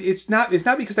 it's not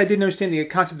because I didn't understand the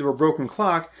concept of a broken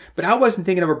clock, but I wasn't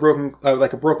thinking of a broken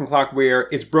clock where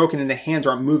it's broken and the hands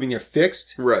aren't moving, they're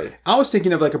fixed. Right. I was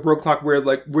thinking of like a broken clock where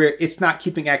it's not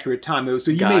keeping accurate time. So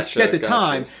you may set the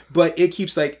time, but it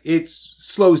keeps like, it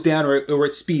slows down or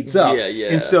it speeds up. Yeah.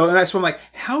 And so that's why I'm like,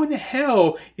 how in the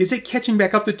hell is it catching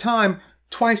back up to time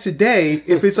twice a day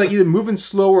if it's like either moving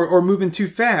slower or moving too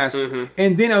fast.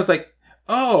 And then I was like,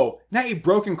 oh, not a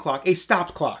broken clock, a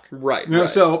stopped clock. Right. You know, right.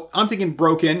 so I'm thinking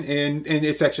broken and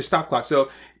it's actually stop clock. So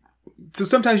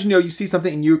sometimes, you see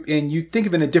something and you think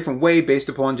of it in a different way based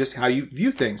upon just how you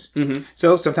view things.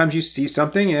 So sometimes you see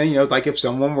something and, like if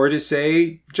someone were to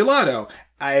say gelato,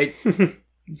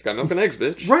 It's got milk and eggs,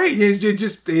 bitch. right.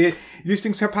 These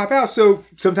things pop out. So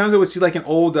sometimes I would see like an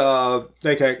old,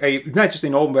 like a not just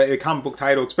an old, but a comic book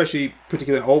title, especially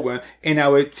particularly an old one. And I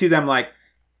would see them like,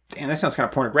 damn, that sounds kind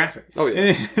of pornographic. Oh,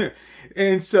 yeah.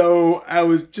 And so I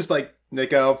was just like,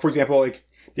 for example, like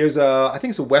there's I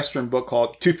think it's a Western book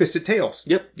called Two Fisted Tales.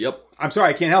 Yep. I'm sorry,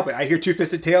 I can't help it. I hear Two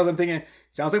Fisted Tales, I'm thinking,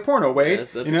 sounds like porno, Wade. Yeah,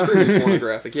 that's extremely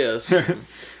pornographic, yes.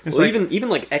 It's Well, like, even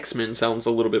like X-Men sounds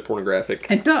a little bit pornographic.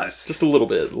 it does. Just a little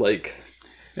bit, like...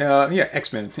 Yeah,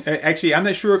 X-Men. Actually, I'm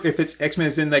not sure if it's X-Men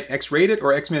as in like X-rated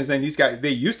or X-Men as in these guys, they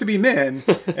used to be men,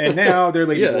 and now they're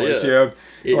lady boys. Yeah.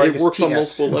 It works on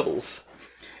multiple levels.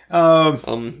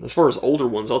 As far as older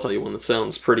ones, I'll tell you one that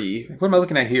sounds pretty... What am I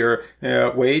looking at here?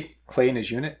 Wade, Clay in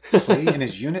his unit. Clay in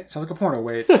his unit? Sounds like a porno,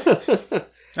 Wade.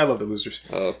 I love the losers.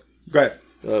 Go ahead.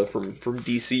 From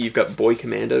DC, you've got Boy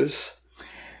Commandos.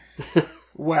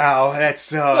 Wow, that's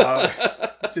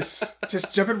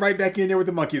just jumping right back in there with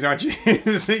the monkeys, aren't you?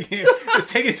 just take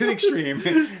it to the extreme.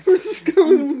 Where's this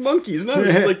going with monkeys? No,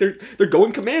 it's like they're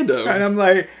going commando. And I'm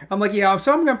like, yeah.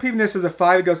 So I'm gonna peep this as a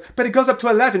 5. It goes, but it goes up to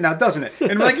 11 now, doesn't it?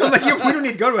 And I'm like, yeah, we don't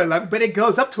need to go to 11, but it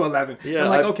goes up to 11. Yeah, I'm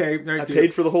like, okay, I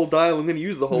paid for the whole dial. I'm gonna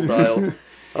use the whole dial.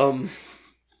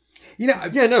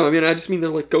 Yeah, no, I mean, I just mean they're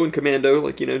like going commando,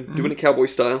 like, doing it cowboy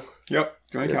style. Yep,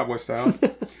 doing it cowboy style.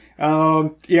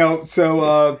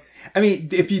 So I mean,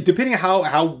 if you depending on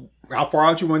how far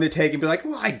out you want to take and be like,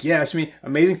 well, I guess, I mean,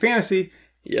 Amazing Fantasy.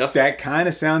 Yeah, that kind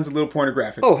of sounds a little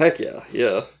pornographic. Oh heck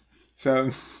yeah.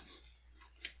 So,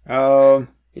 no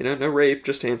rape,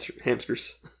 just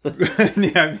hamsters.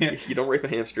 yeah. You don't rape a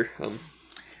hamster.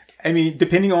 I mean,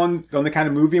 depending on the kind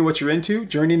of movie and what you're into,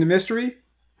 Journey into Mystery.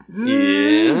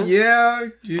 Yeah.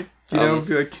 You know,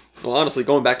 like. Well, honestly,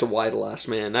 going back to Y the Last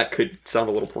Man, that could sound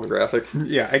a little pornographic.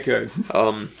 Yeah, it could.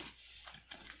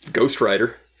 Ghost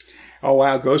Rider. Oh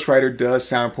wow, Ghost Rider does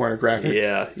sound pornographic.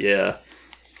 Yeah.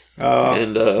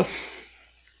 And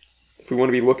if we want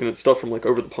to be looking at stuff from like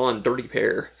over the pond, Dirty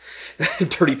Pair.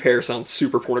 Dirty Pair sounds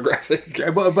super pornographic.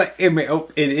 But it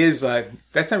is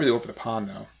that's not really over the pond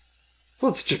though. Well,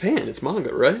 it's Japan. It's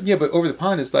manga, right? Yeah, but over the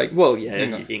pond is like... Well, yeah,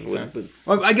 England. So.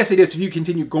 Well, I guess it is if you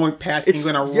continue going past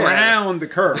England around the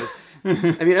curve.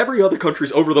 I mean, every other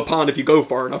country's over the pond if you go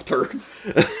far enough, Turk.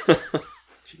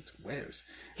 Jeez whiz.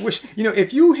 Wish,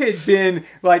 if you had been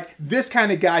like this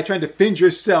kind of guy trying to defend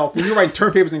yourself and you're writing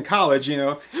term papers in college,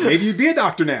 maybe you'd be a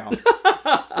doctor now.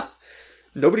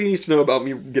 Nobody needs to know about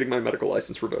me getting my medical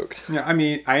license revoked. Yeah, I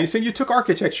mean, I understand you took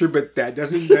architecture, but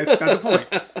that's not the point.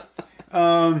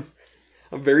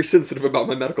 I'm very sensitive about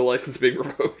my medical license being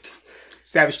revoked.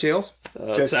 Savage Tales?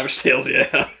 Savage Tales,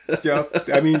 yeah. Yeah,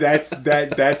 I mean,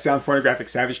 that sounds pornographic.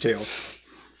 Savage Tales.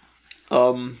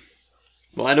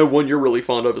 Well, I know one you're really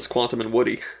fond of is Quantum and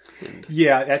Woody. And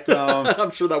yeah, that.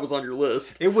 I'm sure that was on your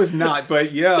list. It was not,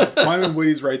 but yeah, Quantum and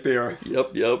Woody's right there.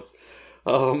 Yep.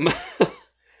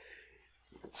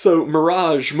 So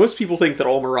Mirage, most people think that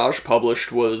all Mirage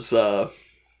published was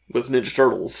Ninja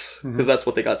Turtles, because that's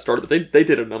what they got started. But they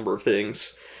did a number of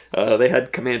things. They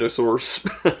had Commandosaurs.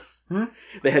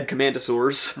 They had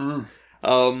Commandosaurs.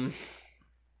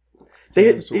 They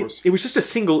had it was just a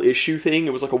single issue thing.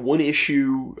 It was like a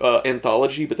 1-issue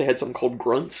anthology, but they had something called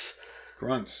Grunts.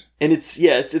 And it's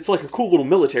like a cool little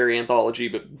military anthology,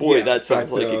 but boy, yeah, that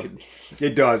sounds like it could...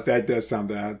 It does. That does sound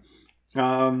bad.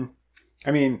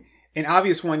 I mean, an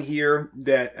obvious one here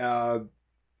that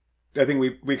I think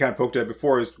we kind of poked at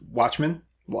before is Watchmen.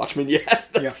 Watchmen, yeah.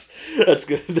 That's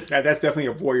good. That's definitely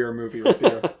a voyeur movie right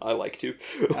there. I like to.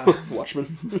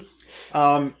 Watchmen.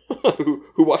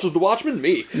 Who watches The Watchmen?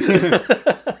 Me.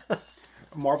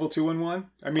 Marvel 2-in-1?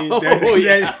 I mean,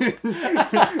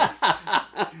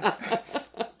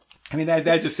 I mean,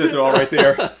 that just says it all right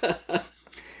there.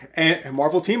 And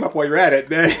Marvel Team Up while you're at it.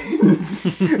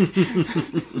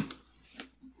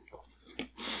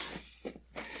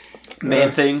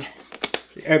 Man Thing.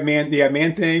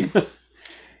 Man Thing.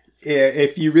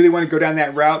 If you really want to go down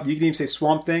that route, you can even say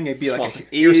Swamp Thing. It'd be Swamp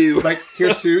like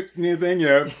Hirsute thing,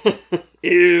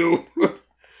 Ew.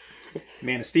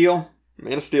 Man of Steel.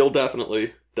 Man of Steel,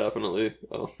 definitely.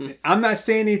 I'm not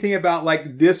saying anything about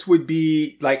like this would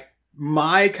be like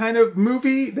my kind of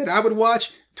movie that I would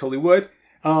watch. Totally would.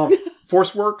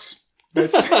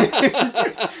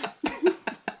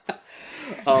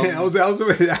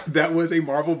 That was a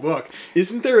Marvel book.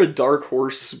 Isn't there a Dark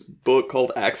Horse book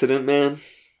called Accident Man?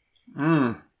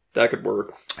 That could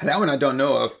work. That one I don't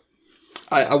know of.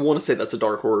 I want to say that's a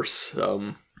Dark Horse.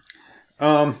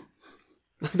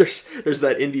 There's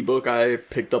that indie book I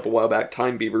picked up a while back,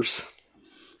 Time Beavers.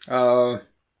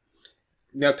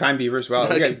 No, Time Beavers. Well,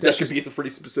 that should be a pretty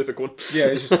specific one. Yeah,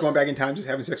 it's just going back in time, just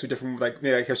having sex with different, like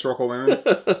historical women.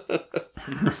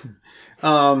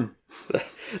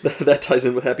 That ties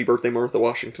in with Happy Birthday, Martha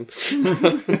Washington.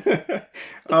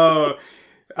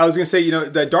 I was gonna say,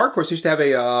 the Dark Horse used to have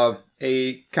a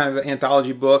kind of an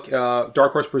anthology book,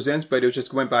 Dark Horse Presents, but it was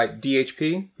just went by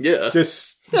DHP. Yeah,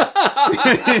 just.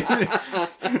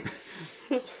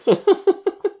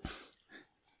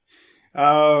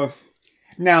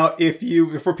 Now,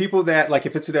 for people that like,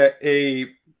 if it's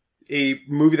a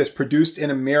movie that's produced in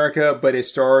America, but it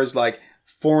stars like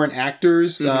foreign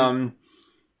actors,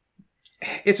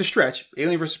 it's a stretch.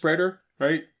 Alien vs. Predator,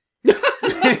 right?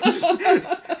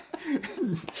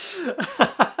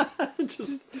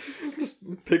 just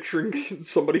picturing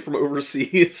somebody from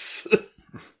overseas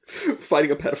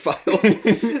fighting a pedophile.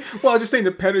 Well, I was just saying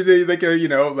the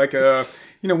pedophile,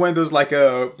 one of those like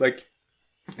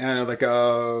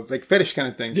fetish kind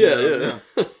of thing. Yeah.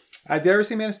 Did I ever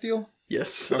see Man of Steel?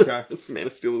 Yes. Okay. Man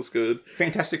of Steel is good.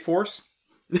 Fantastic Force.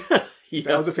 Yeah.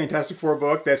 That was a Fantastic Four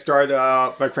book that starred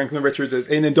like Franklin Richards,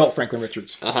 an adult Franklin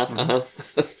Richards.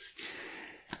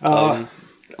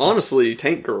 Honestly,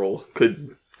 Tank Girl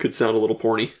could sound a little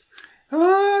porny.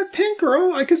 Tank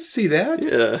Girl, I could see that.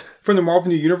 Yeah. From the Marvel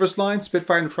New Universe line,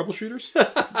 Spitfire and the Troubleshooters.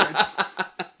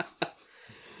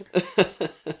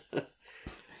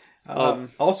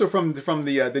 Also from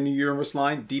the New Universe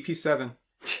line, DP7.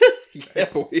 Yeah.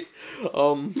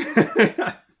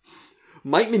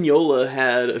 Mike Mignola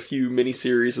had a few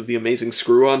miniseries of The Amazing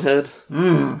Screw-On Head.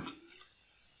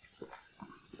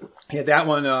 Yeah, that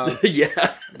one.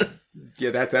 Yeah.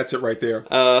 Yeah, that's it right there.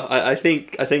 I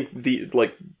think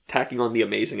the tacking on the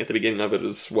amazing at the beginning of it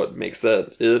is what makes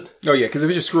that it. Oh yeah, because if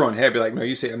it's just Screw-On Head, be like, no,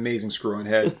 you say Amazing Screw-On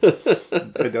Head.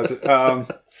 It does it.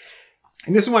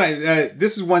 And this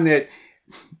is one that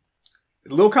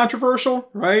a little controversial,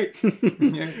 right?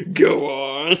 Yeah. Go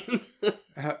on.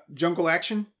 Jungle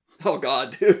Action. Oh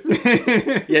God, dude.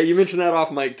 Yeah, you mentioned that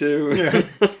off mic too. Yeah.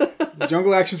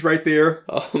 Jungle Action's right there.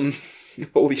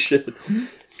 Holy shit.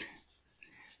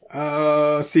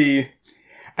 See,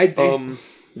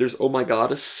 there's Oh My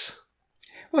Goddess.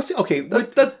 Well, see, okay,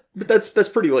 that's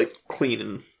pretty clean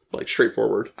and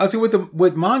straightforward. I'll see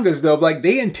with mangas though,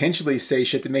 they intentionally say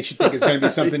shit that makes you think it's going to be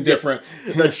something different.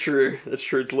 That's true.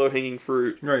 It's low hanging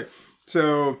fruit. Right.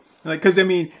 So, because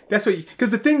that's what.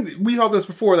 Because the thing we talked about this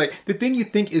before, the thing you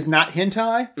think is not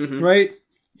hentai, right?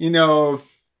 You'd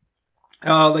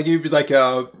be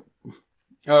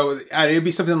it'd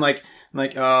be something like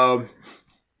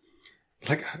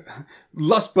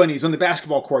lust bunnies on the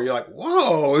basketball court. You're like,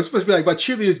 whoa, it's supposed to be about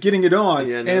cheerleaders getting it on.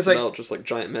 Yeah, and it's about just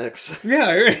giant mechs.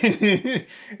 Yeah, right.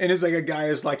 And it's a guy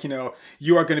is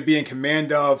you are going to be in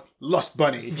command of Lust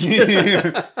Bunny.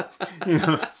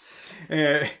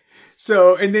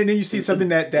 So, and then you see something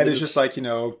that is just and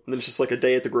then it's just a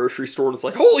day at the grocery store and it's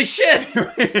holy shit!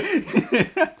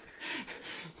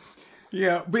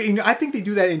 Yeah, but I think they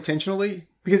do that intentionally.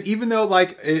 Because even though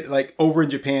over in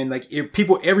Japan,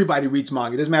 everybody reads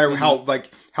manga. It doesn't matter how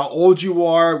old you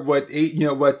are, what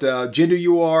gender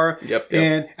you are. Yep.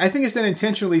 And I think it's done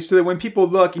intentionally so that when people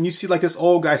look and you see this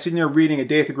old guy sitting there reading A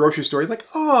Day at the Grocery Store, you're like,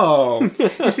 oh.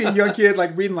 You see a young kid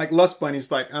reading Lust Bunny,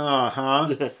 it's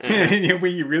and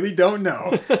when you really don't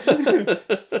know.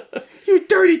 You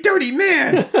dirty, dirty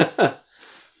man.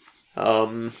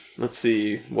 Let's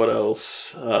see what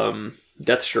else.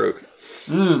 Deathstroke.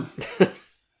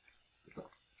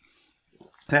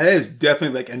 That is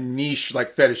definitely a niche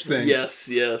fetish thing. Yes.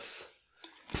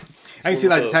 I can see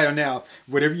the title now.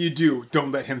 Whatever you do,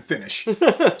 don't let him finish.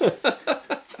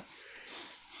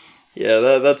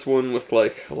 Yeah, that's one with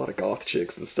a lot of goth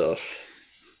chicks and stuff.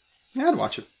 Yeah, I'd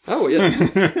watch it. Oh yeah.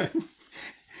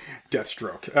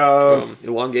 Deathstroke.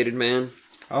 Elongated Man.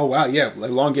 Oh wow, yeah,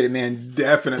 Elongated Man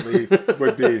definitely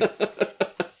would be.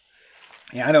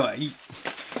 Yeah, I know.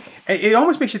 It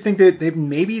almost makes you think that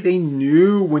maybe they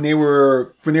knew when they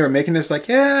were making this, this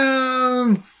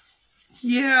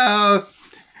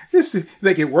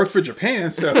it worked for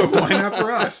Japan, so why not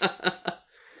for us?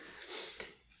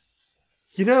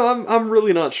 I'm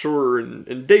really not sure.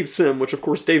 And Dave Sim, which of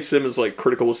course Dave Sim is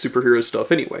critical of superhero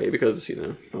stuff anyway, because he's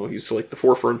the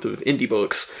forefront of indie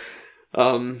books.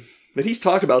 But he's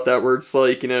talked about that where it's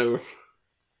there's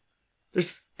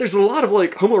a lot of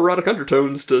homoerotic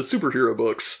undertones to superhero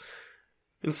books.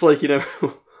 It's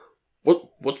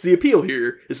what's the appeal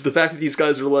here? Is it the fact that these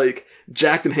guys are, like,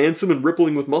 jacked and handsome and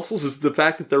rippling with muscles? Is it the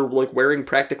fact that they're, like, wearing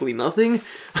practically nothing?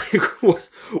 Like,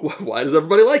 why does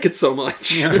everybody like it so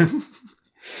much? Yeah,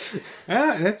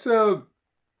 that's a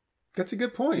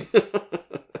good point.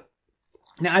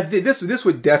 Now, this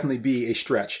would definitely be a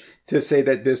stretch to say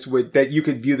that you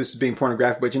could view this as being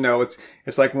pornographic, but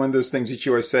it's like one of those things that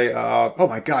you always say, oh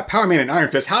my god, Power Man and Iron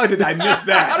Fist, how did I miss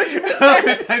that? How did you miss How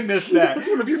that? did I miss that? It's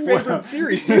one of your favorite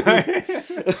series, dude.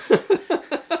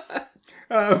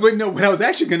 But no, what I was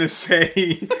actually going to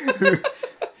say,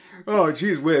 oh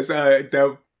geez whiz, that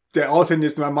all of a sudden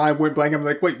just my mind went blank. I'm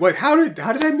like, wait, what? How did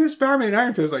I miss Power Man and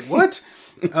Iron Fist? Like, what?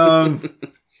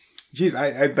 Geez,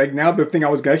 I like now the thing I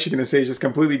was actually going to say is just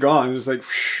completely gone. It's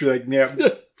just like, yeah.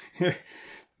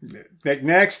 Like,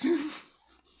 next.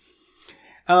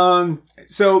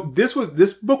 So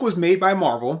this book was made by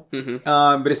Marvel,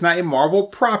 but it's not a Marvel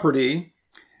property.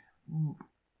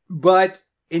 But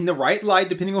in the right light,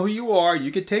 depending on who you are,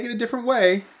 you could take it a different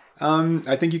way.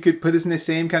 I think you could put this in the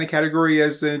same kind of category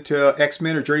as to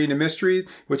X-Men or Journey into Mysteries,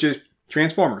 which is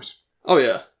Transformers. Oh,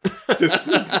 yeah. Just,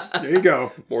 there you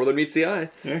go. More than meets the eye.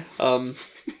 Yeah.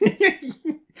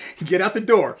 Get out the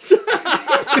door.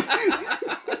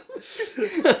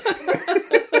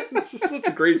 This is such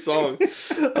a great song.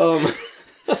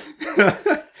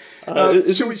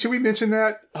 Should we mention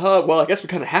that? Well, I guess we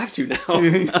kind of have to now.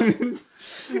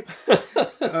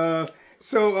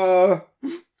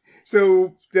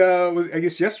 Was I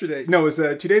guess yesterday? No, it was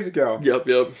 2 days ago. Yep.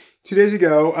 2 days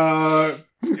ago,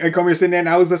 I called me sitting there and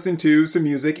I was listening to some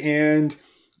music and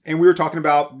we were talking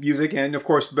about music and of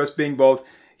course us being both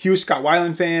huge Scott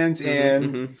Weiland fans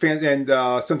and fans and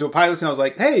Stone Temple Pilots, and I was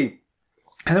like, hey,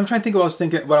 and I'm trying to think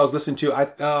what I was listening to.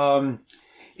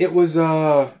 It was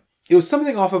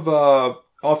something off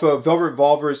of Velvet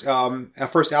Revolver's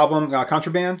first album,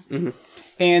 Contraband.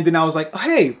 And then I was like, oh,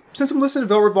 hey, since I'm listening to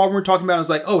Velvet Revolver, we're talking about it, I was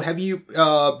like, oh, have you,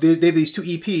 they have these two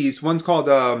EPs. One's called,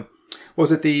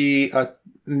 was it the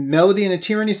Melody and a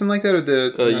Tyranny, something like that?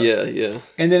 Or yeah.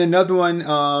 And then another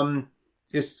one,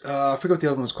 is, I forget what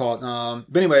the other one's called.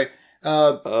 But anyway,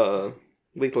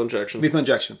 Lethal Injection. Lethal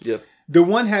Injection. Yeah. The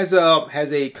one has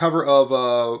a cover of,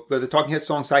 the Talking Heads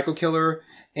song Psycho Killer.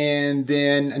 And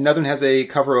then another one has a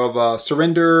cover of,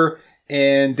 Surrender.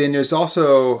 And then there's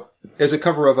a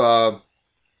cover of,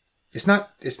 it's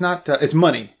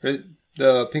Money, right?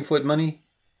 The Pink Floyd Money.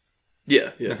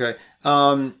 Yeah. Okay.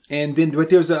 And then, but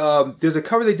there's a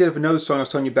cover they did of another song I was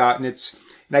telling you about, and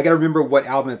I gotta remember what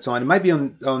album it's on. It might be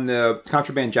on the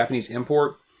Contraband Japanese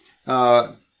Import.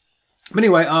 But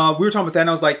anyway, we were talking about that, and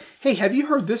I was like, hey, have you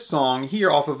heard this song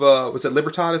here off of, was it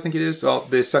Libertad? I think it is,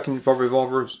 the second Velvet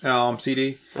Revolver,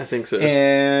 CD. I think so.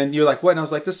 And you're like, what? And I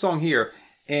was like, this song here.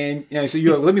 And so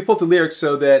you're like, let me pull up the lyrics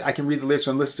so that I can read the lyrics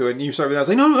and listen to it. And you started, I was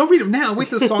like, no, don't read them now. Wait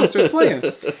till the song starts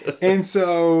playing. And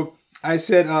so I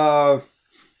said, I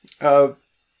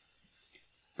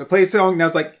played a song and I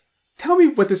was like, tell me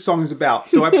what this song is about.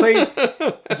 So I played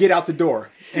Get Out the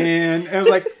Door. And I was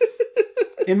like,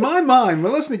 in my mind,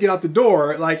 when I listen to Get Out the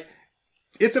Door, like,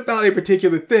 it's about a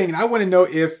particular thing. And I want to know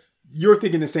if you're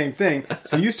thinking the same thing.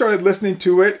 So you started listening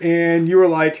to it and you were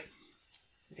like,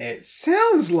 it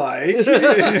sounds like. And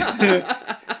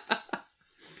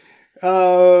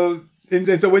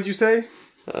so what'd you say?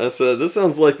 I said, this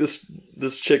sounds like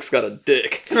this chick's got a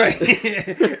dick. Right.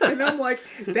 And I'm like,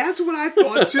 that's what I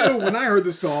thought too when I heard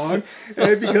the song.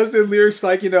 And because the lyrics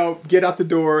like, get out the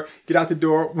door.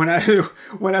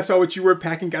 When I saw what you were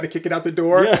packing, gotta kick it out the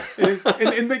door. Yeah.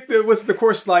 And like was the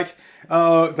chorus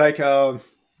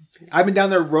I've been down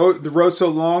the road so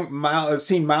long, I've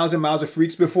seen miles and miles of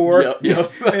freaks before. Yep.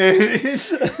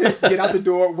 Get out the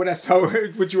door. When I saw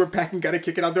what you were packing, gotta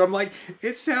kick it out there. I'm like,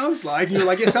 it sounds like, and you're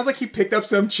like, it sounds like he picked up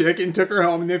some chick and took her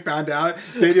home and then found out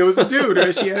that it was a dude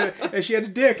or she had a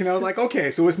dick. And I was like, okay,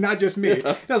 so it's not just me. And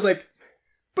I was like,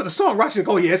 but the song rocks. Like,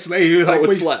 oh yeah, it's like,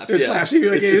 it slaps. It slaps.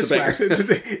 You're like, it slaps.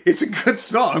 It's a good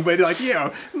song, but like,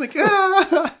 I'm like,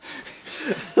 ah.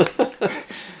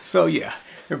 So yeah.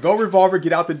 Velvet Revolver,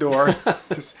 Get Out the Door.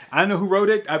 I don't know who wrote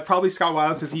it. Probably Scott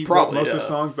Weiland, since he wrote most of the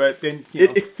songs. But then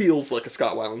it feels like a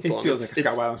Scott Weiland song. It feels like a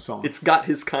Scott Weiland song. It's got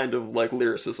his kind of like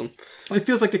lyricism. It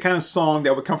feels like the kind of song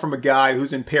that would come from a guy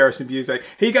who's in Paris and be like,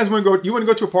 "Hey, you guys want to go? You want to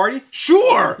go to a party?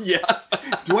 Sure. Yeah.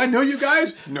 Do I know you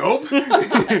guys? Nope.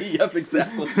 Yep.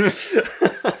 Exactly.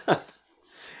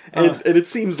 And it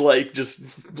seems like, just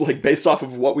like based off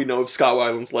of what we know of Scott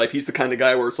Weiland's life, he's the kind of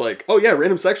guy where it's like, oh yeah,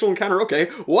 random sexual encounter, okay,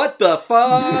 what the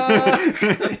fuck?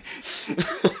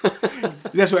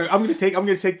 That's what I'm gonna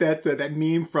take that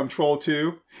meme from Troll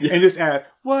 2 and just add,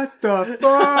 what the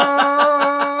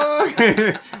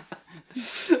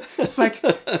fuck? It's like,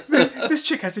 this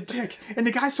chick has a dick, and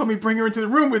the guy saw me bring her into the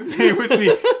room with me. And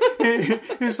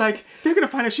it's like, they're going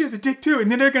to find out she has a dick too, and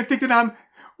then they're going to think that I'm,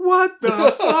 what the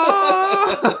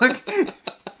fuck?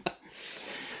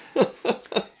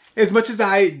 As much as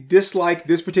I dislike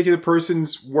this particular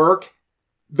person's work,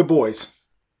 The Boys.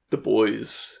 The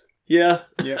Boys. Yeah.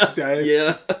 Yeah.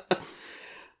 Yeah.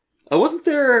 Wasn't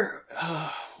there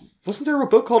a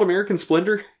book called American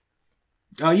Splendor?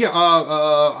 Was it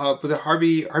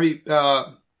Harvey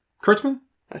Kurtzman?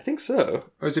 I think so.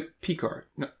 Or is it Picard?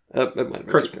 No. It might have been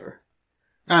Kurtzman. Picard.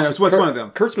 I don't know. It's one of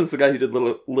them. Kurtzman's the guy who did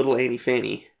Little Annie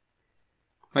Fanny.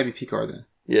 Might be Picard then.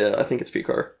 Yeah, I think it's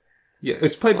Picard. Yeah,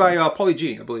 it's played by Pauly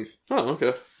G, I believe. Oh,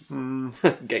 okay.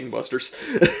 Gangbusters.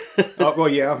 Well,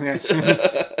 yeah. Yes.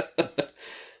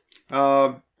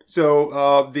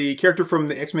 So the character from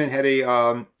the X-Men had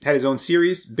his own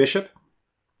series, Bishop.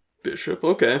 Bishop,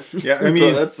 okay. Yeah, I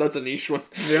mean that's a niche one.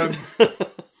 Yeah.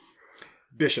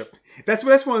 Bishop. That's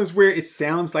one of those where it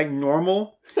sounds like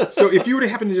normal. So if you were to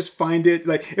happen to just find it,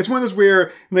 like it's one of those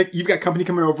where like you've got company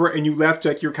coming over and you left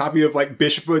like your copy of like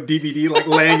Bishop DVD like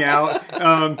laying out,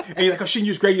 and you're like, oh, shouldn't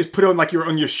you just grab it, you just put it on like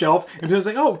on your shelf, and it's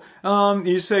like, and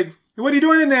you just say, what are you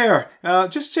doing in there?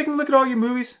 Just taking a look at all your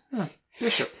movies. Huh,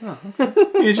 Bishop. Oh, okay.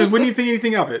 And you just wouldn't even think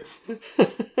anything of it.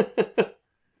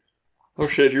 Oh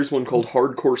shit! Here's one called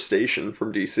Hardcore Station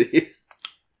from DC.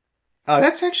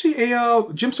 That's actually a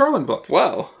Jim Starlin book.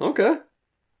 Wow. Okay.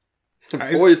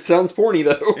 Boy, it sounds porny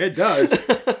though. It does.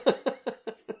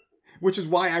 Which is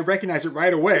why I recognize it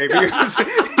right away. Because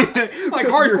like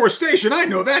Hardcore Station, I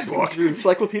know that book. Your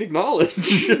encyclopedic knowledge.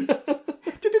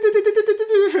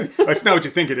 That's not what you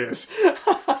think it is.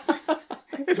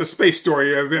 It's a space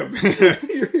story of him.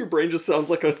 Your brain just sounds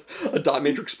like a dot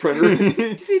matrix printer.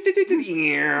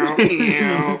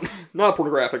 Not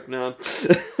pornographic, no.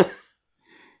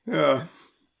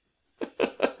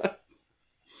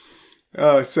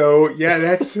 So yeah,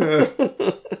 that's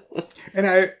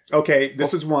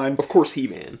this is one. Of course,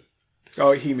 He-Man.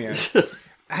 Oh, He-Man.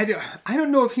 I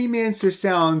don't know if He-Man just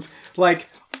sounds like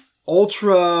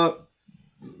ultra,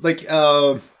 like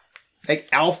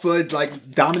alpha,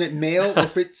 like dominant male, or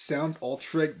if it sounds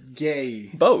ultra gay.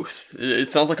 Both.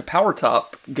 It sounds like a power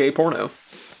top gay porno.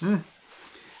 All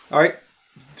right.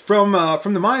 From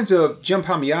the minds of Jim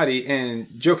Palmiotti and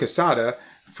Joe Quesada,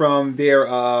 from their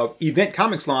Event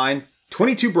Comics line,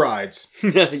 22 Brides.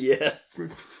 Yeah.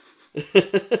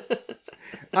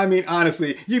 I mean,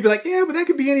 honestly, you'd be like, yeah, but that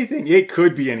could be anything. It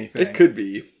could be anything. It could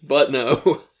be, but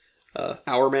no.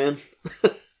 Our Man.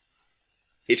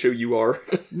 Hour.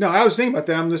 No, I was thinking about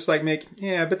that. I'm just like,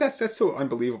 but that's so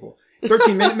unbelievable.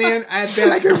 13-Minute Man, I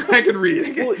could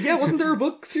read. Well, yeah, wasn't there a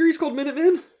book series called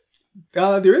Minutemen?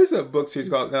 There is a book series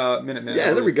called Minutemen.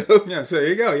 Yeah, there we go. Yeah, so there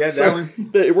you go. Yeah, so, that one.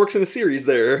 It works in a series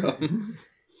there.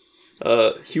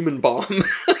 Human Bomb.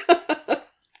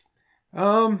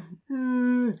 All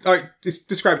right,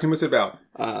 describe to him. What's it about?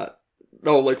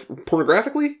 Like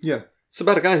pornographically? Yeah. It's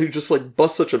about a guy who just like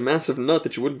busts such a massive nut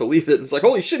that you wouldn't believe it. And it's like,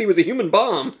 holy shit, he was a human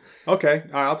bomb. Okay,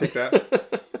 I'll take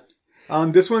that.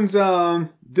 This one's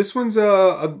another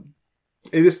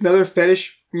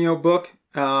fetish, book.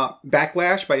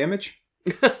 Backlash by Image.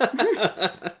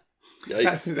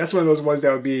 Yikes. That's one of those ones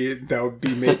that would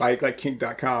be made by like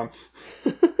Kink.com.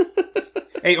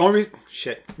 Hey, only reason,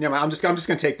 shit. Never mind. I'm just gonna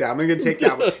take that. I'm gonna take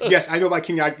that one. Yes, I know about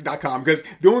Kink.com because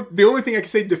the only thing I can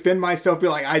say to defend myself, be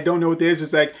like, I don't know what this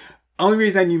is. Like, only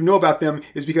reason I even know about them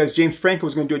is because James Franco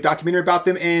was going to do a documentary about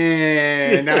them,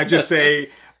 and I just say,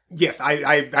 yes,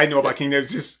 I know about Kingdom.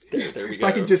 It's just there we if go.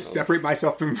 I can just separate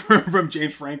myself from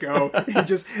James Franco,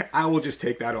 and I will just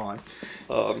take that on.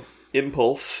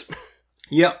 Impulse.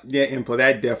 Yeah, Impulse.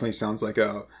 That definitely sounds like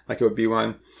it would be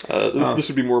one. This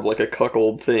would be more of like a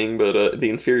cuckold thing, but the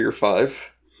Inferior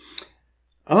Five.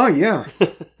 Oh yeah.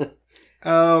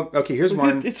 Okay, here's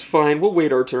one. It's fine. We'll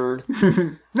wait our turn.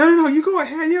 No. You go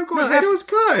ahead. Go ahead. It was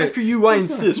good. After you, I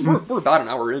insist. We're about an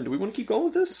hour in. Do we want to keep going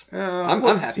with this? I'm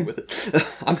happy with it.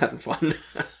 I'm having fun.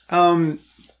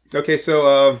 Okay,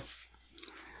 so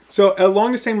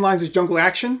along the same lines as Jungle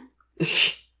Action,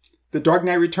 The Dark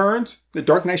Knight Returns, The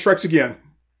Dark Knight Strikes Again.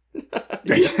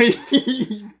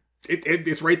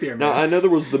 It's right there, man. Now, I know there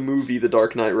was the movie The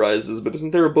Dark Knight Rises, but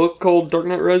isn't there a book called Dark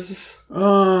Knight Rises?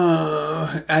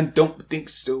 I don't think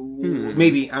so.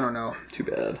 Maybe, I don't know. Too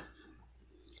bad.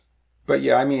 But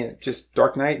yeah, I mean, just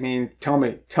Dark Knight. I mean, tell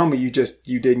me, you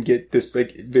didn't get this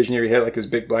like visionary head like this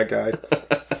big black guy.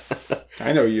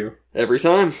 I know you. Every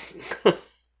time.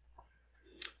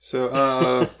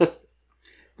 So,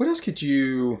 what else could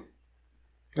you?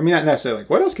 I mean, not necessarily. Like,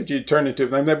 what else could you turn into?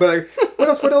 But like,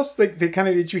 what else? Like, they kind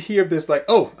of did you hear of this? Like,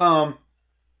 The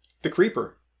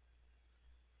Creeper.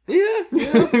 Yeah.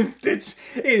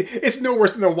 It's no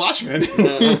worse than The Watchmen.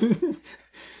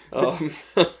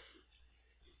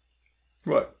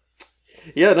 What?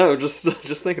 Yeah, no, just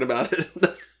thinking about it.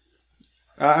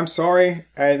 I'm sorry.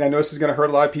 I know this is going to hurt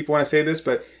a lot of people when I say this,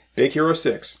 but Big Hero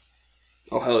 6.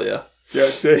 Oh, hell yeah.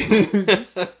 Yeah.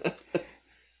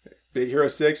 Big Hero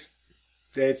 6.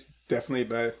 It's definitely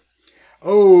bad.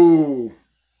 Oh.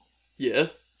 Yeah.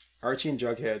 Archie and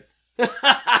Jughead.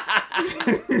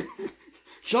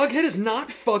 Jughead is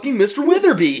not fucking Mr.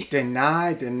 Witherby.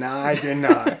 Deny.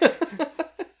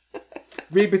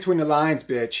 Read between the lines,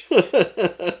 bitch.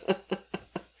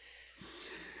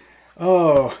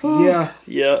 Oh, yeah.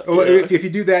 Yeah. Well, if you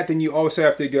do that, then you also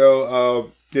have to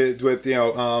go with,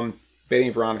 Betty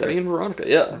and Veronica. Betty and Veronica,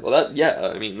 yeah. Well,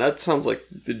 I mean, that sounds like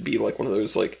it'd be like one of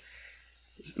those, like,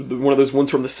 one of those ones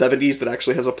from the 70s that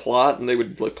actually has a plot, and they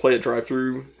would, like, play at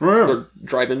drive-through, or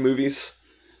drive-in movies.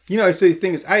 It's the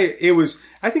thing is, I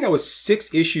think I was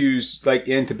 6 issues, like,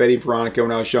 into Betty and Veronica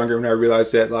when I was younger, when I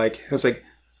realized that, like, I was like,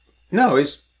 no,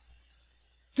 this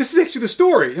is actually the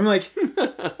story. I'm like, I'm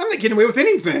not getting away with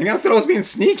anything. I thought I was being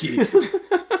sneaky.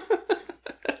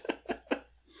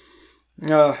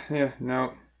 Yeah,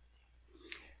 no.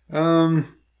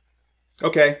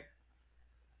 Okay.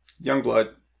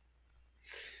 Youngblood.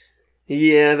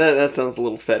 Yeah, that sounds a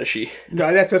little fetishy.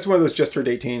 No, that's one of those just turned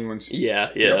 18 ones.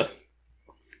 Yeah. Yeah,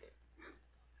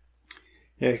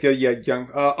 young.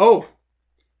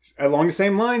 Along the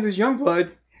same lines as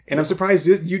Youngblood, and I'm surprised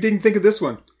you didn't think of this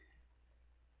one.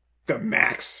 The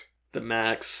Max.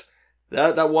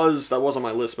 That was on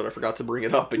my list, but I forgot to bring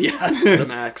it up. But yeah, the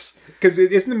Max. Because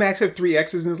isn't the Max have 3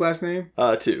 X's in his last name?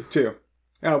 2.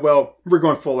 Well, we're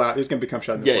going full out. He's going to become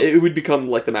shot. Yeah, it would become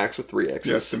like the Max with 3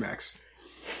 X's. Yes, the Max.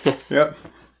 Yep.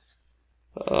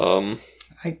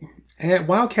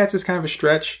 Wildcats is kind of a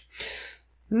stretch.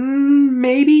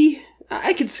 Maybe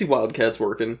I could see Wildcats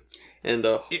working, and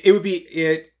it would be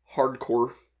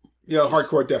hardcore. Yeah,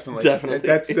 hardcore definitely.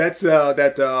 That's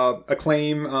that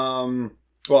Acclaim.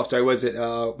 Well, sorry, was it?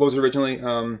 What was it originally?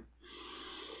 I'm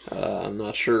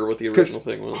not sure what the original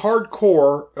thing was.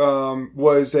 Hardcore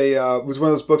was one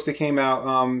of those books that came out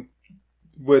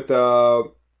with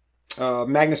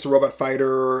Magnus the Robot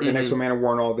Fighter and Exo Man of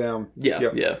War and all of them.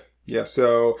 Yeah.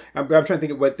 So I'm trying to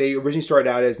think of what they originally started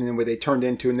out as, and then what they turned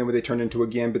into, and then what they turned into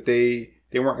again. But they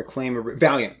weren't Acclaim.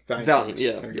 Valiant.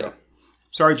 Yeah.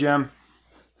 Sorry, Jim.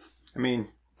 I mean,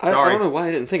 sorry. I don't know why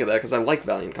I didn't think of that, because I like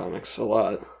Valiant comics a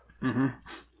lot. Mm-hmm.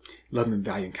 Love them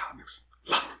Valiant comics.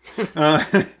 Love them.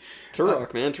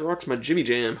 Turok, man. Turok's my Jimmy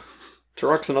Jam.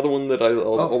 Turok's another one that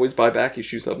I'll always buy back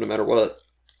issues of no matter what.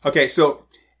 Okay, so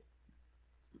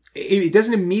it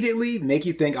doesn't immediately make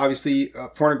you think, obviously,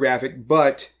 pornographic,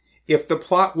 but if the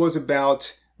plot was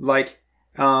about, like,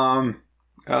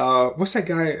 what's that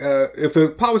guy? If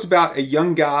the plot was about a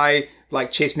young guy, like,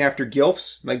 chasing after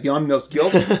gilfs, like Beyond Mills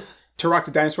gilfs, Turok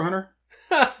the Dinosaur Hunter.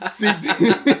 See,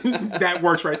 that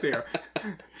works right there.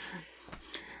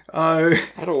 I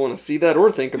don't want to see that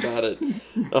or think about it.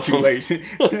 Too late.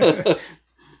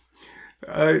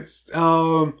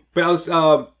 But I was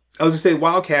gonna say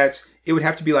Wildcats. It would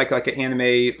have to be like an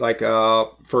anime, like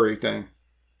furry thing,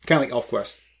 kind of like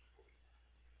ElfQuest.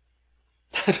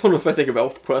 I don't know if I think of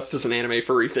ElfQuest as an anime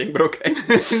furry thing, but okay.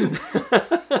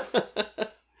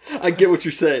 I get what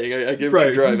you're saying. I get what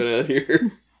you're driving at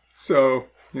here. So,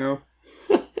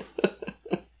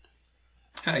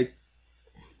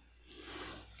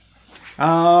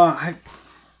 I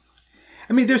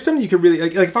mean, there's something you could really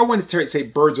like if I wanted to say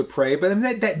Birds of Prey, but I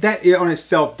mean, that on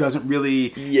itself doesn't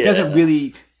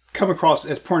really come across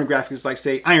as pornographic as, like,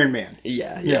 say, Iron Man.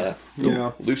 Yeah.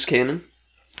 Loose cannon.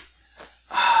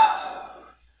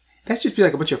 That's just be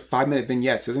like a bunch of 5-minute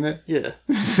vignettes, isn't it? Yeah.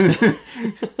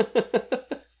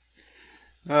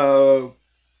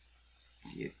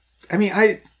 I mean,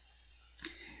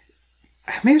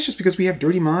 maybe it's just because we have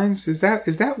dirty minds. Is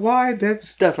that why?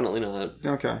 That's definitely not.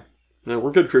 Okay. No,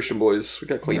 we're good Christian boys. We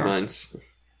got clean minds.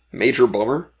 Major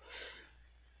bummer.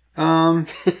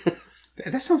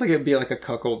 That sounds like it'd be like a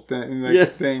cuckold thing.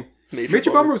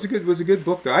 Major Bummer was a good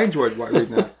book though. I enjoyed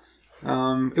reading that.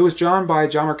 It was by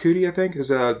John Arcudi, I think. It was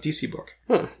a DC book.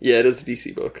 Huh. Yeah, it is a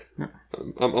DC book. Yeah.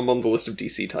 I'm on the list of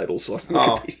DC titles, so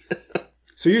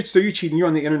So you're cheating. You're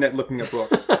on the internet looking up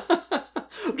books.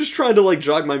 I'm just trying to, like,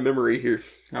 jog my memory here.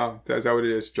 Oh, is that what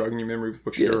it is? Jogging your memory with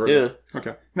books you ever heard? Yeah.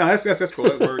 Okay. No, that's cool.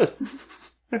 That worked.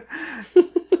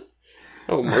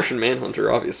 Oh, Martian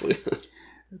Manhunter, obviously.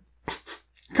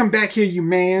 Come back here, you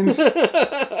mans. That's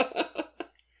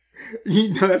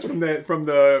from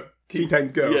the Teen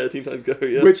Titans Go. Yeah, Teen Titans Go,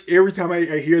 yeah. Which every time I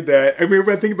hear that, I mean,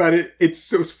 when I think about it,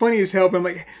 it's funny as hell, but I'm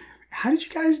like, how did you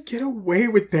guys get away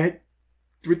with that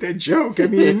joke? I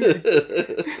mean,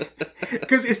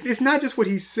 because it's not just what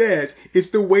he says; it's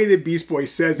the way that Beast Boy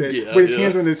says it, with his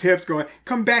hands on his hips, going,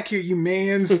 "Come back here, you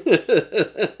mans!"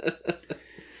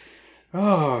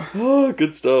 Oh,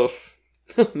 good stuff,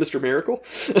 Mr. Miracle.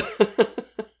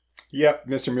 Yep,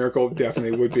 Mr. Miracle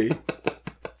definitely would be.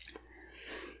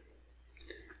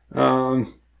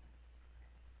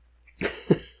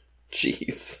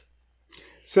 Jeez.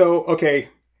 So, okay.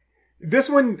 This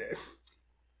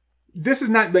is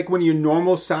not like one of your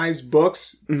normal size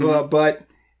books, but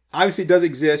obviously it does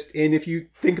exist. And if you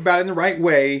think about it in the right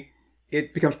way,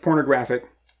 it becomes pornographic.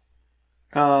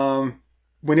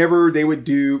 Whenever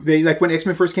when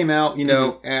X-Men first came out,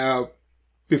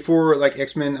 before like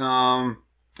X-Men,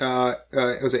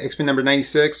 it was X-Men number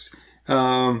 96.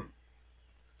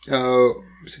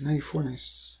 Was it 94?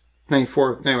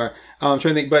 94. Anyway, I'm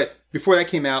trying to think. But before that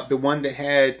came out, the one that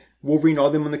had Wolverine, all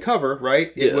them on the cover,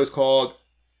 right? It was called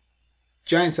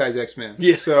Giant Size X-Men.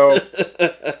 Yeah. So,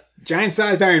 Giant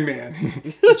Sized Iron Man.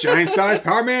 Giant Sized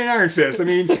Power Man and Iron Fist. I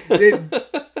mean,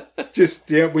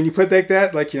 when you put like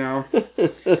that,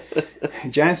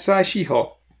 Giant Sized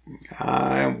She-Hulk.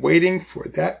 I'm waiting for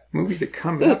that movie to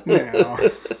come out now.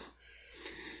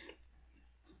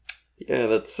 Yeah,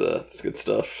 that's good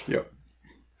stuff. Yep.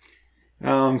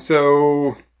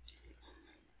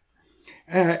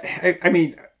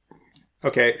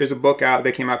 Okay, there's a book out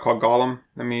that came out called Gollum.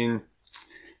 I mean,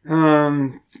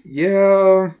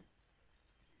 yeah.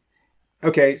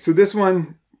 Okay, so this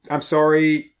one, I'm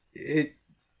sorry,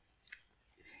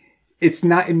 it's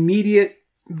not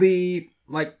immediately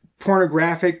like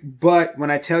pornographic, but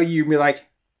when I tell you, you're like,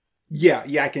 yeah,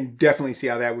 I can definitely see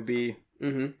how that would be.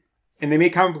 Mm-hmm. And they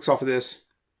made comic books off of this.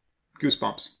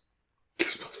 Goosebumps.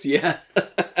 Yeah.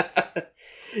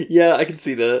 Yeah, I can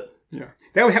see that. Yeah.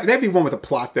 That'd be one with a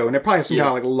plot, though, and it'd probably have some kind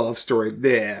of like love story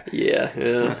there. Yeah.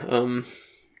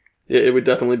 It would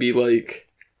definitely be like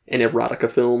an erotica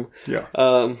film. Yeah.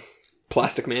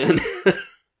 Plastic Man.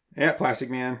 Yeah, Plastic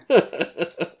Man.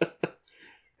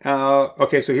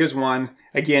 Okay, so here's one.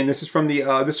 Again, this is from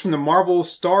the Marvel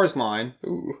Stars line.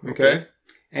 Ooh, okay.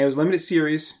 And it was limited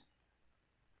series.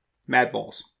 Mad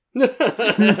Balls.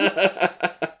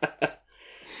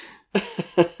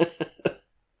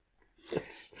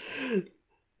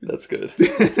 That's good.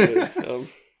 That's good.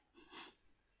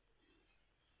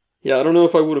 Yeah, I don't know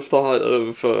if I would have thought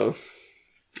of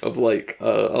like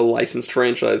a licensed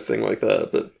franchise thing like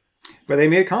that, but they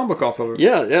made a comic book off of it.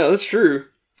 Yeah, that's true.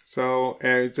 So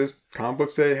it's just comic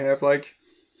books that have like,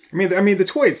 I mean the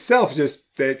toy itself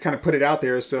just they kind of put it out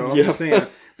there. So I'm just saying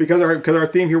because our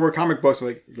theme here were comic books. I'm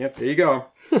like, yep, there you go.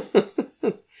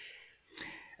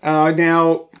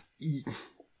 Now,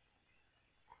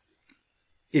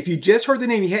 if you just heard the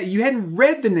name, you hadn't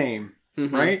read the name,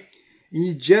 right? And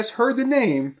you just heard the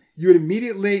name, you would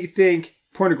immediately think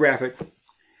pornographic.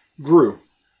 Gru.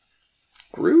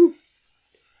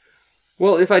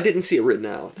 Well, if I didn't see it written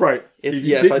out, right?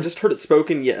 If I just heard it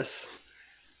spoken, yes.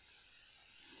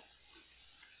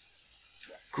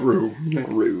 Gru.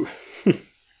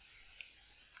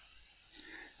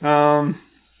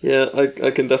 Yeah,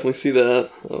 I can definitely see that.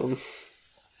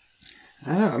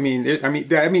 I don't know. I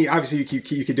mean, obviously you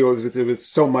could do it with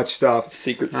so much stuff.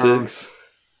 Secret Six.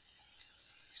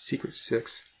 Secret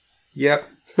Six. Yep.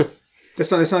 That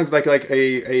sounds like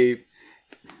a.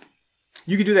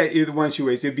 You could do that either one of two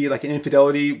ways. It'd be like an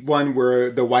infidelity one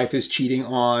where the wife is cheating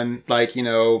on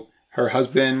her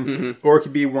husband, or it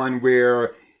could be one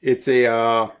where it's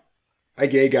a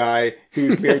gay guy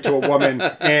who's married to a woman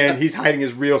and he's hiding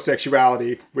his real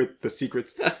sexuality with the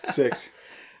Secret Six.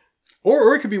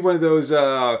 Or it could be one of those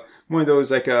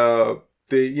like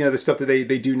the stuff that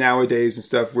they do nowadays and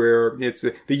stuff where it's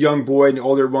the young boy and the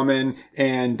older woman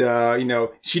and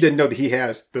she doesn't know that he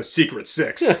has the Secret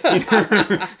Six.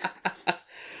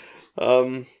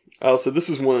 So this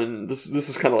is one. This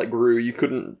is kind of like Gru. You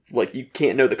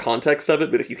can't know the context of it,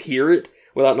 but if you hear it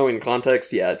without knowing the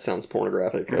context, yeah, it sounds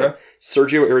pornographic. Okay.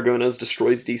 Sergio Aragonés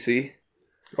destroys DC.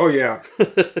 Oh yeah.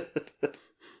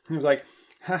 He was like,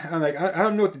 I'm like, I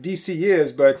don't know what the DC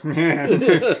is, but man,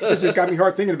 it just got me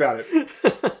hard thinking about it.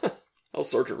 Oh,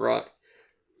 Sergeant Rock.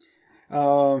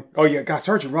 Oh yeah, God,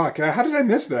 Sergeant Rock. How did I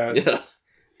miss that? Yeah.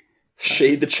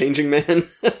 Shade the Changing Man.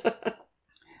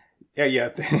 Yeah.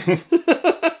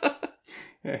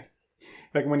 Yeah.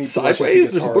 Like when he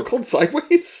Sideways. There's a book called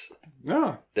Sideways.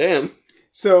 No. Damn.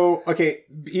 So okay,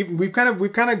 we've kind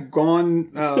of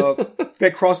gone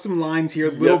crossed some lines here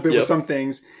a little bit with some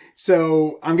things.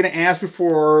 So I'm gonna ask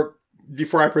before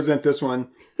I present this one.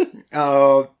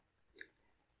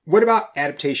 What about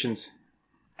adaptations?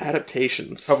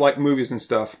 Adaptations Of like movies and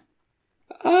stuff.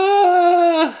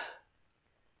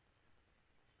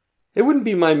 It wouldn't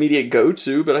be my immediate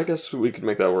go-to, but I guess we could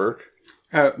make that work.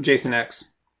 Jason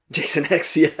X. Jason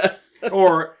X, yeah.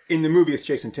 Or in the movie, it's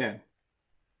Jason 10.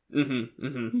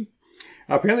 Mm-hmm.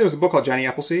 Apparently, there was a book called Johnny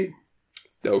Appleseed.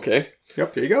 Okay.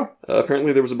 Yep, there you go.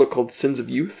 Apparently, there was a book called Sins of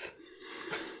Youth.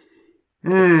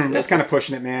 That's kind of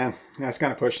pushing it, man. That's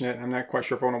kind of pushing it. I'm not quite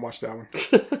sure if I want to watch that one.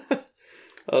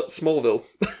 Smallville.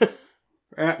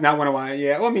 Not one of my,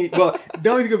 yeah. Well, the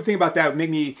only good thing about that would make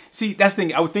me, see, that's the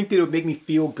thing. I would think that it would make me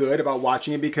feel good about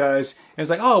watching it because it's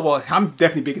like, oh, well, I'm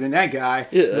definitely bigger than that guy.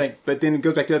 Yeah. Like, but then it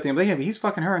goes back to the other thing. I'm like, yeah, but he's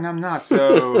fucking her and I'm not.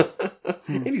 So.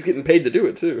 And he's getting paid to do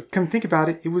it, too. Come think about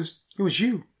it. It was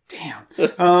you. Damn.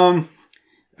 There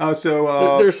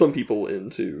are some people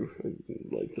into,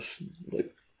 like, this,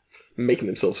 like, making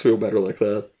themselves feel better like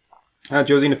that.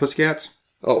 Josie and the Pussycats.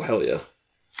 Oh, hell yeah.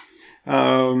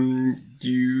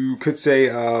 You could say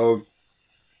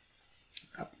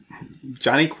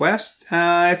Johnny Quest.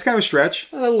 It's kind of a stretch.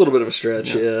 A little bit of a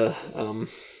stretch, yeah.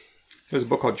 There's a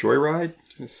book called Joyride.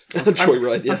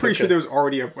 Joyride, yeah. I'm pretty sure there was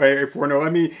already a porno.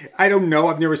 I mean, I don't know.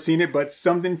 I've never seen it, but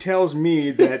something tells me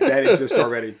that exists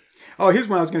already. Oh, here's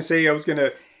one I was going to say.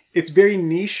 It's very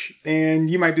niche, and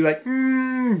you might be like,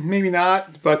 maybe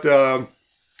not, but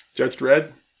Judge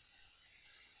Dredd.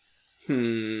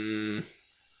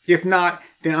 If not,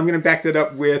 then I'm going to back that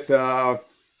up with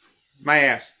my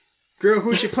ass. Girl,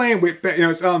 who's you playing with?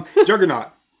 It's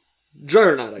Juggernaut.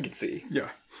 Juggernaut, I could see.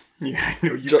 Yeah, I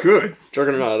know you could.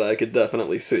 Juggernaut, I could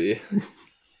definitely see.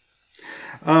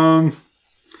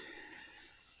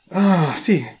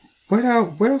 See, what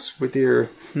else would there?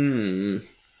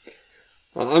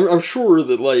 I'm sure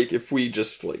that, like, if we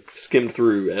just, like, skimmed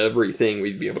through everything,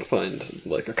 we'd be able to find,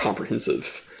 like, a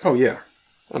comprehensive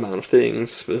amount of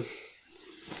things, but...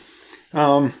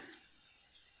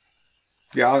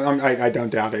 Yeah, I don't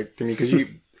doubt it. I mean, because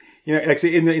you know,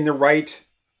 actually in the right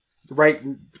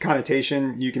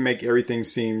connotation, you can make everything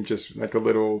seem just like a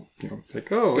little,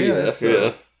 like, oh yeah.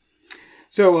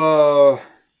 So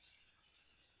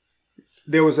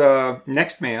there was a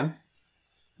Next Man.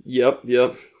 Yep,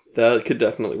 that could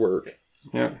definitely work.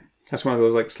 Yeah, that's one of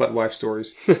those like slut wife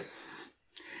stories. There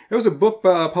was a book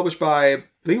published by, I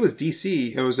believe it was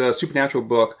DC. It was a supernatural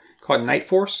book called Night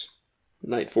Force.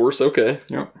 Night Force, okay.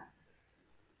 Yep.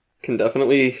 Can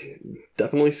definitely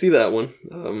see that one.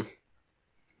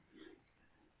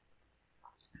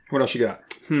 What else you got?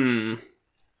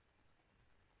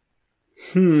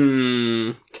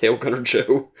 Tail Gunner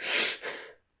Joe.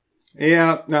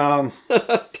 Yeah.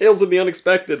 Tales of the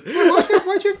Unexpected.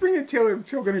 Why'd you bring in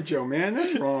Tail Gunner Joe, man?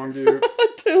 That's wrong, dude.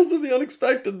 Tales of the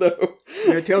Unexpected, though.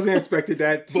 Yeah, Tales of the Unexpected.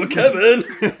 That. But Kevin,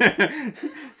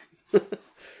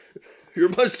 you're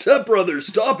my stepbrother.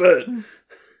 Stop it.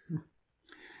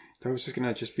 So it was just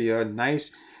gonna be a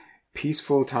nice,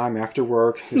 peaceful time after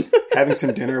work, just having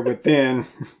some dinner. But then,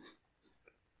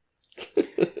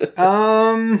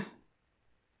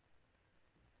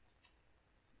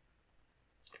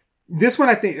 this one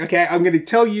I think, okay, I'm gonna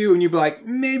tell you, and you'll be like,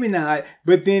 maybe not.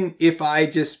 But then if I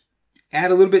just add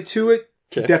a little bit to it,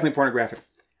 definitely pornographic.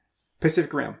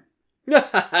 Pacific Rim.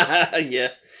 Yeah.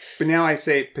 But now I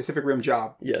say Pacific Rim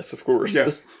Job. Yes, of course.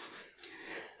 Yes.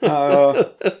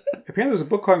 Apparently there's a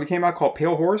book that came out called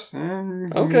Pale Horse.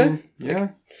 Okay. Yeah,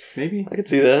 maybe. I could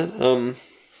see that.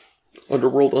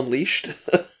 Underworld Unleashed.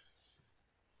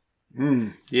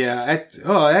 Yeah.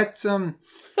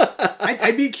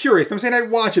 I'd be curious. I'm saying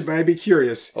I'd watch it, but I'd be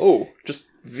curious. Oh,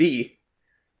 just V.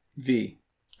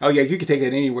 Oh yeah, you could take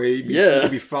that anyway. It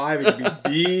could be 5. It could be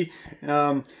V.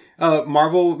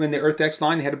 Marvel in the Earth X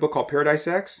line, they had a book called Paradise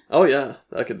X. Oh yeah,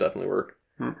 that could definitely work.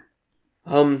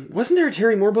 Wasn't there a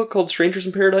Terry Moore book called Strangers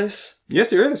in Paradise?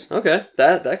 Yes, there is. Okay,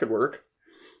 that could work.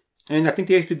 And I think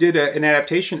they actually did an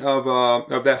adaptation of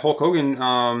that Hulk Hogan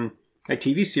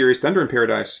TV series, Thunder in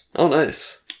Paradise. Oh,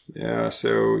 nice. Yeah.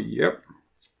 So, yep.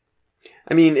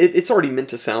 I mean, it's already meant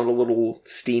to sound a little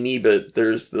steamy, but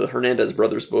there's the Hernandez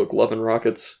brothers book, Love and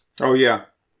Rockets. Oh yeah,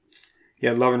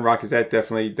 Love and Rockets.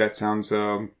 That sounds.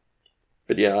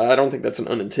 But yeah, I don't think that's an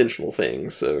unintentional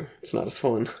thing, so it's not as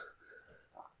fun.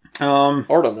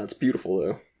 Art on that's beautiful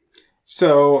though.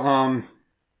 So,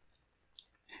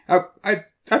 I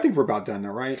think we're about done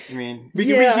now, right? I mean, we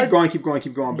can keep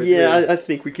going. But yeah, I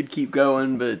think we could keep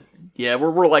going, but yeah,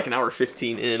 we're like an hour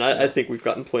 15 in. I think we've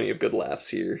gotten plenty of good laughs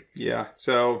here. Yeah.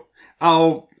 So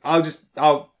I'll put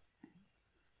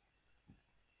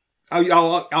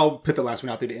the last one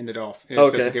out there to end it off.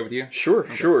 If that's okay with you. Sure.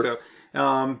 So,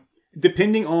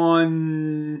 depending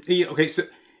on so.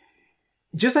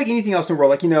 just like anything else in the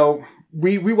world, like,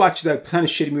 we watch a ton of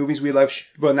shitty movies. We love,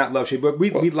 not love shitty, but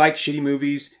we like shitty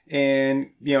movies.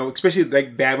 And, especially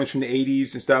like bad ones from the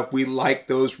 80s and stuff. We like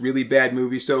those really bad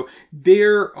movies. So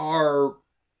there are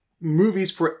movies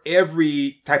for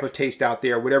every type of taste out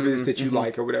there, whatever it is that you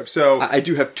like or whatever. So I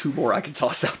do have 2 more I can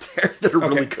toss out there that are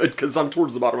really good because I'm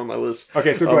towards the bottom of my list.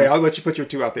 Okay, so go ahead. I'll let you put your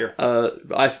 2 out there.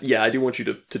 I do want you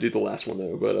to do the last one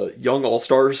though, but Young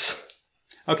All-Stars.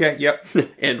 Okay, yep.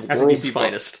 And World's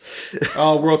Finest.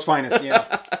 Oh, World's Finest,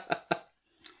 yeah.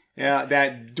 Yeah,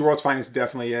 that World's Finest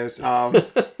definitely is.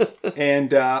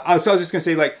 And so I was just going to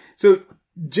say, like, so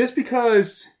just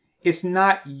because it's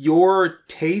not your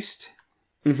taste,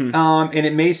 and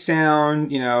it may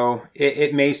sound,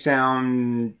 it may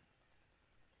sound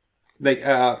like,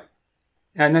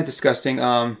 not disgusting,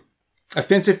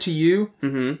 offensive to you,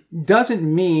 doesn't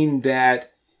mean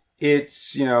that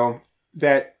it's,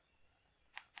 that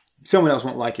someone else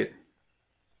won't like it.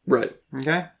 Right.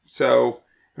 Okay? So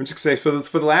I'm just going to say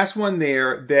for the last one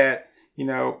there that,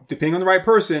 depending on the right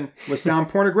person, would sound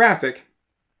pornographic,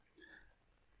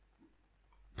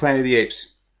 Planet of the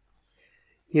Apes.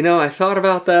 I thought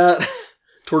about that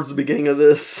towards the beginning of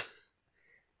this,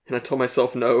 and I told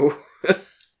myself no.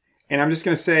 And I'm just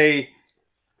going to say,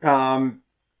 it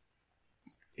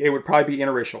would probably be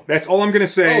interracial. That's all I'm going to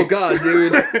say. Oh, God,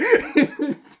 dude.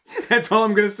 That's all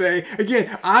I'm going to say. Again,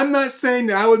 I'm not saying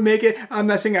that I would make it. I'm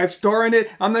not saying I'd star in it.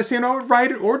 I'm not saying I would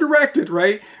write it or direct it,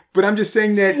 right? But I'm just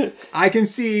saying that I can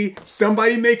see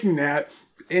somebody making that,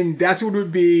 and that's what it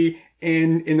would be.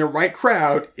 In the right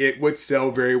crowd, it would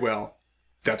sell very well.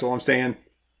 That's all I'm saying.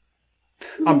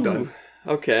 I'm done.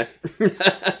 Okay.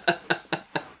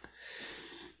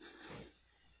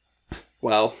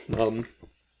 Wow.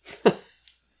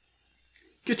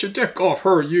 Get your dick off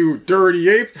her, you dirty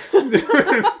ape.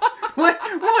 What?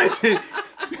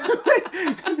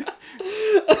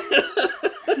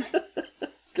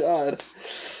 God.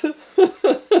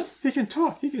 He can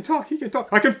talk.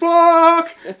 I can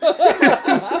fuck!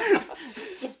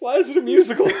 Why is it a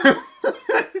musical?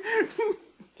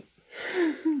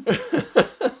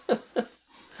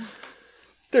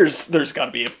 There's got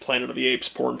to be a Planet of the Apes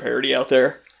porn parody out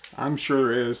there. I'm sure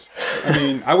there is. I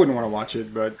mean, I wouldn't want to watch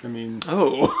it, but I mean...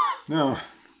 Oh. No,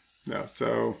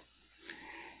 so...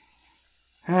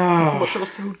 But you're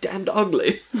so damned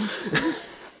ugly.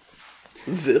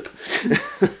 Zip.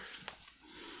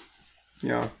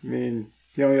 I mean,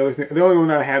 the only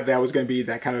one I had that was going to be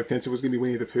that kind of offensive was going to be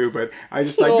Winnie the Pooh, but I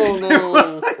just like... Oh,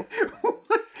 no.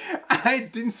 I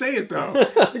didn't say it, though.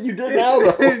 You did now,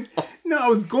 though. No, I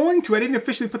was going to. I didn't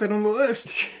officially put that on the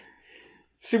list.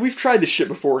 See, we've tried this shit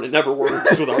before, and it never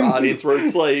works with our audience, where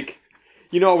it's like,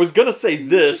 I was going to say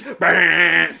this,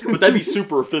 but that'd be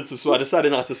super offensive, so I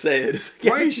decided not to say it.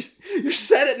 Yeah, Right? You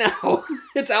said it now.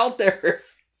 It's out there.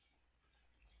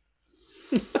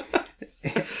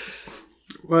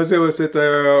 Was it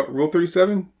Rule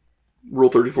 37? Rule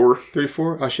 34.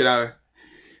 34? Oh, shit,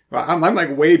 I'm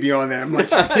like way beyond that. I'm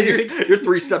like, you're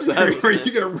 3 steps ahead of us. Are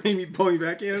you going to rein me, pull me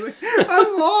back in?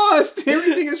 I'm lost.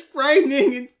 Everything is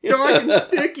frightening and dark and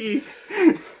sticky.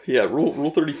 Yeah, Rule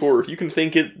 34. If you can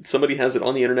think it, somebody has it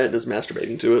on the internet and is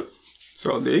masturbating to it.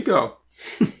 So there you go.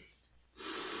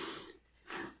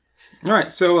 All right.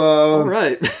 So, all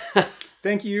right.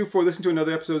 Thank you for listening to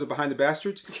another episode of Behind the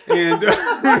Bastards. And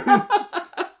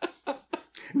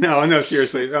no,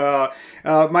 seriously.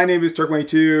 My name is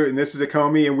Turk22, and this is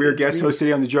Akomi, and we're guest hosts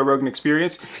today on the Joe Rogan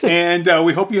Experience. And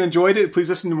we hope you enjoyed it. Please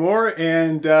listen to more.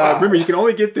 And remember, you can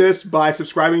only get this by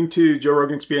subscribing to Joe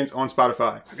Rogan Experience on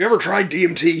Spotify. Have you ever tried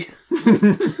DMT?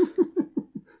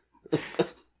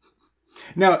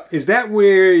 Now, is that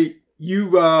where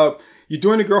you're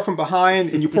doing a girl from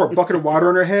behind and you pour a bucket of water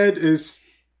on her head?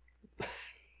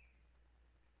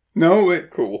 No,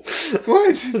 cool. What?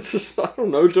 It's just, I don't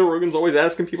know. Joe Rogan's always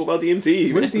asking people about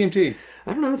DMT. What is DMT?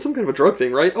 I don't know. It's some kind of a drug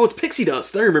thing, right? Oh, it's pixie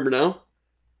dust. I remember now.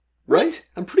 Right?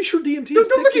 I'm pretty sure DMT is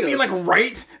Don't look at pixie me dust. like,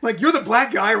 right? Like, you're the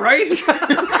black guy, right?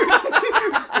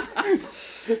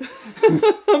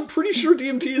 I'm pretty sure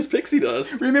DMT is pixie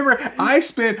dust. Remember, I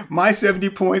spent my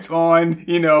 70 points on,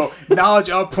 knowledge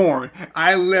of porn.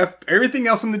 I left everything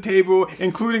else on the table,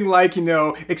 including,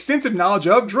 extensive knowledge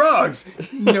of drugs.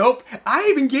 Nope. I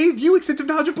even gave you extensive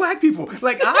knowledge of black people.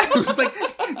 I was like,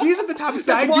 these are the topics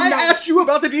that That's why I asked you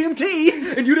about the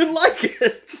DMT, and you didn't like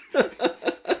it.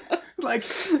 I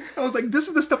was like, this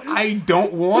is the stuff I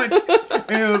don't want.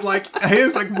 And it was like,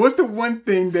 what's the one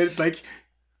thing that,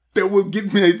 that will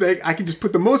give me, I can just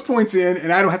put the most points in,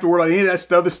 and I don't have to worry about any of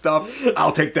that other stuff.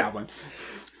 I'll take that one.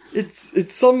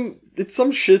 It's some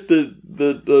shit that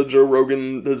that Joe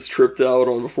Rogan has tripped out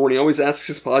on before, and he always asks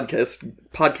his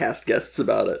podcast guests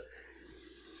about it.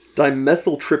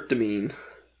 Dimethyltryptamine.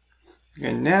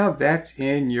 And now that's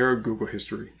in your Google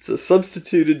history. It's a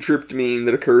substituted tryptamine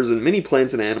that occurs in many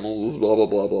plants and animals, blah, blah,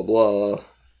 blah, blah, blah.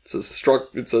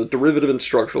 It's a derivative and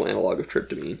structural analog of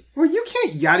tryptamine. Well, you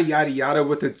can't yada yada yada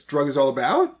what this drug is all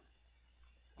about.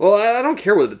 Well, I don't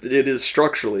care what it is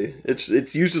structurally. It's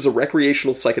used as a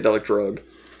recreational psychedelic drug.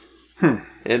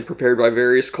 And prepared by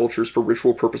various cultures for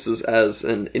ritual purposes as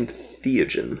an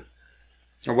entheogen.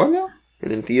 A what now? An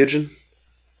entheogen?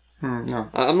 No.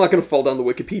 I'm not going to fall down the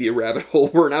Wikipedia rabbit hole.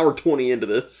 We're an hour 20 into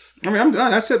this. I mean, I'm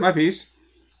done. I said my piece.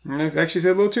 I actually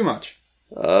said a little too much.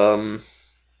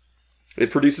 It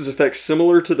produces effects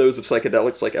similar to those of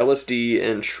psychedelics like LSD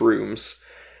and shrooms.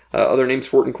 Other names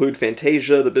for it include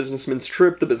Fantasia, The Businessman's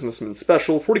Trip, The Businessman's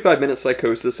Special, 45-Minute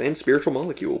Psychosis, and Spiritual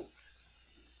Molecule.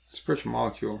 Spiritual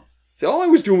Molecule. See, all I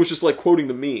was doing was just, like, quoting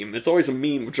the meme. It's always a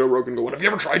meme with Joe Rogan going, have you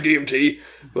ever tried DMT?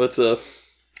 But,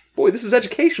 boy, this is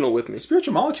educational with me.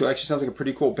 Spiritual Molecule actually sounds like a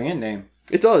pretty cool band name.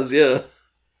 It does, yeah.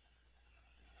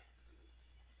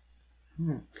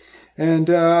 And,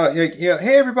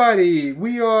 hey everybody,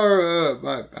 we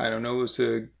are, I don't know, it's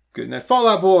a good night. Fall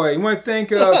Out Boy. We want to thank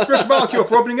Spiritual Molecule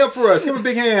for opening up for us. Give him a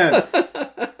big hand.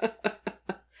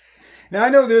 Now, I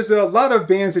know there's a lot of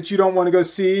bands that you don't want to go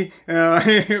see, but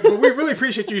we really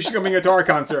appreciate you coming to our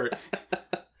concert.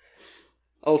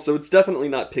 Also, it's definitely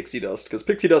not pixie dust, because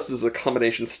pixie dust is a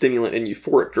combination stimulant and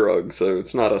euphoric drug, so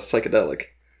it's not a psychedelic.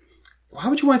 Why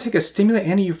would you want to take a stimulant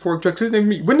and a euphoric drug?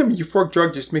 Wouldn't a euphoric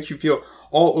drug just make you feel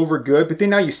all over good? But then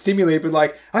now you stimulate, but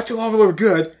like, I feel all over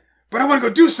good, but I want to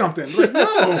go do something. Like,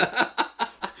 no.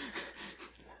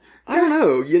 I don't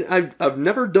know. I've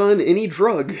never done any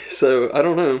drug, so I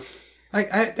don't know.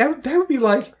 That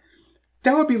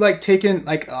would be like taking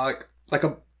like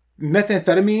a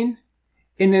methamphetamine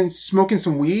and then smoking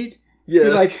some weed. Yeah.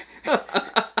 You're like,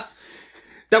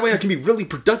 that way I can be really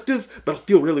productive, but I'll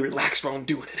feel really relaxed while I'm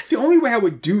doing it. The only way I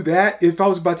would do that if I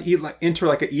was about to enter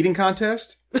like an eating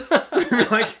contest.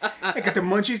 Like, I got the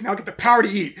munchies, now I get the power to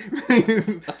eat.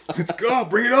 Let's go,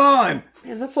 bring it on.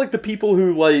 Man, that's like the people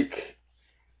who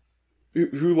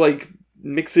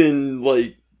mix in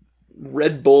like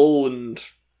Red Bull and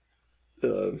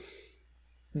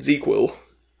ZzzQuil.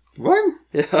 What?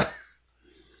 Yeah.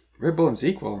 Red Bull and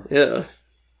ZzzQuil? Yeah.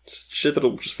 Just shit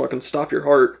that'll just fucking stop your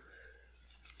heart.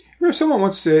 Remember someone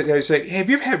once said, say, hey, have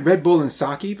you ever had Red Bull and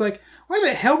sake? Like, why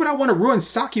the hell would I want to ruin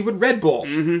sake with Red Bull?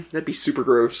 Mm-hmm. That'd be super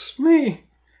gross. Me,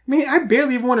 I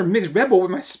barely even want to mix Red Bull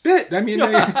with my spit. I mean...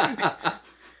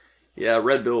 Yeah,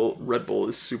 Red Bull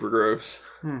is super gross.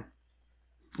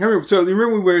 Remember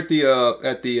we were at the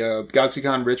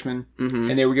GalaxyCon Richmond,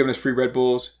 and they were giving us free Red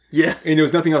Bulls. Yeah, and there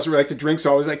was nothing else to drink,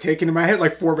 so I was like taking in my head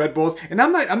like 4 Red Bulls, and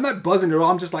I'm not buzzing at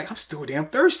all. I'm just like, I'm still damn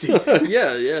thirsty.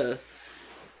 Yeah.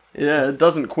 It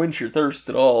doesn't quench your thirst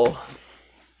at all.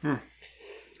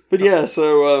 But yeah,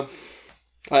 so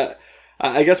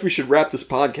I guess we should wrap this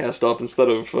podcast up instead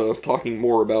of talking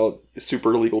more about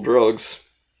super illegal drugs.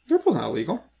 Red Bull's not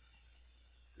illegal.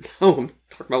 No, I'm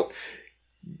talking about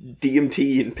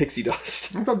DMT and pixie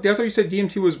dust. I thought you said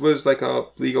DMT was like a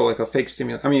legal, like a fake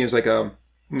stimulant. I mean, it was like a,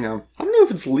 you know. I don't know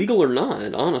if it's legal or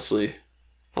not, honestly.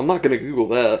 I'm not going to Google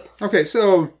that. Okay,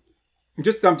 so I'm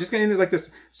just going to end it like this.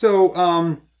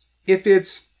 So, if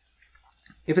it's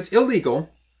illegal,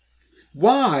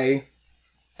 why?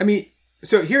 I mean,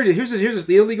 so here it is. Here's this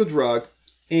illegal drug,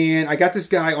 and I got this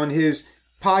guy on his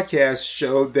podcast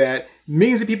show that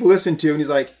millions of people listen to, and he's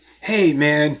like, hey,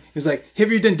 man. He's like,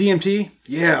 have you done DMT?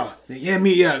 Yeah.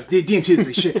 Me, yeah. DMT is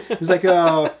like shit. He's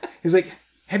like,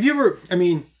 have you ever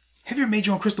made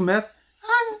your own crystal meth?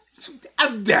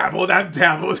 I've dabbled. I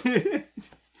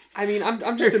mean,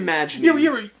 I'm just imagining.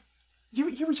 You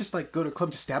ever just like go to a club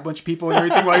to stab a bunch of people and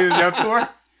everything while you're on the dance floor?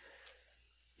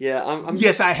 Yeah, I'm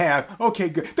yes, I have. Okay,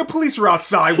 good. The police are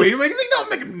outside waiting. Like, no, I'm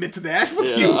not going to admit to that.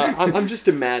 Fuck you. I'm just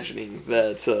imagining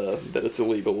that it's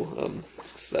illegal.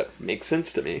 Cause that makes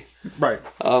sense to me. Right.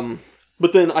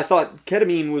 But then I thought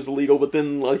ketamine was illegal. But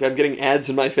then like I'm getting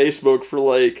ads in my Facebook for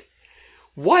like,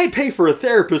 why pay for a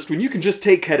therapist when you can just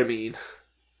take ketamine?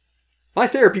 My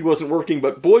therapy wasn't working,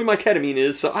 but boy, my ketamine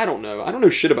is. So I don't know. I don't know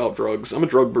shit about drugs. I'm a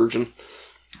drug virgin.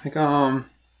 Like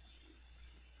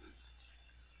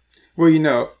Well, you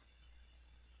know,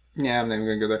 yeah, I'm not even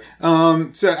going to go there.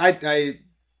 So I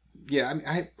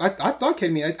thought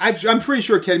ketamine, I'm pretty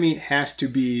sure ketamine has to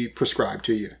be prescribed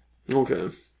to you. Okay.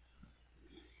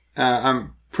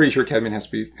 I'm pretty sure ketamine has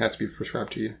to be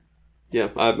prescribed to you. Yeah,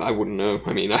 I wouldn't know.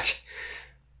 I mean,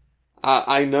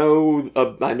 I know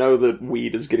that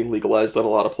weed is getting legalized in a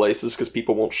lot of places because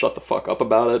people won't shut the fuck up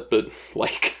about it, but,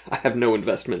 like, I have no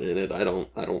investment in it. I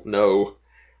don't know.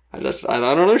 I don't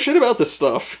know shit about this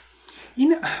stuff. You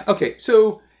know, okay,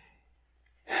 so...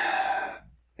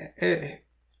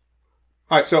 all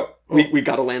right, so... We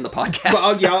gotta land the podcast.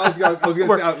 Well, yeah, I was going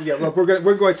to say, look,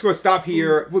 we're going to stop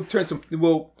here. We'll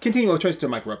continue. We'll turn to a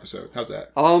micro episode. How's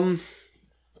that?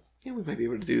 Yeah, we might be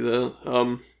able to do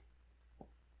that.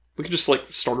 We could just, like,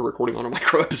 start a recording on a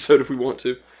micro episode if we want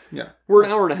to. Yeah. We're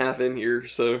an hour and a half in here,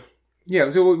 so... Yeah,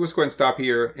 so let's go ahead and stop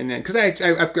here, and then... Because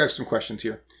I've got some questions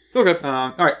here. Okay.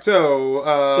 All right, so...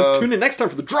 so tune in next time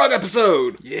for the drug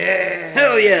episode! Yeah!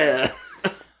 Hell yeah!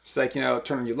 It's like,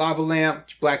 turn on your lava lamp,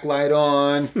 your black light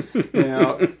on,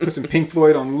 put some Pink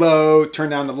Floyd on low, turn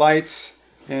down the lights,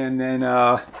 and then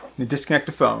disconnect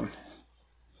the phone.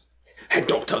 And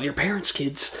don't tell your parents,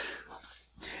 kids.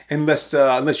 Unless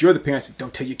you're the parents,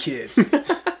 don't tell your kids.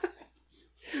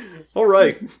 All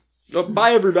right.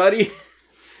 Bye, everybody.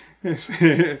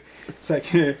 It's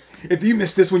like, if you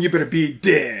missed this one, you better be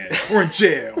dead or in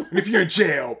jail. And if you're in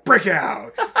jail, break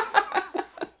out.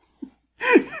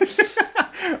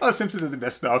 Oh, Simpsons is the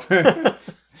best stuff. Later,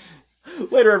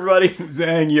 everybody.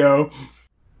 Zang, yo.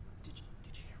 Did you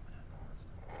hear when I paused?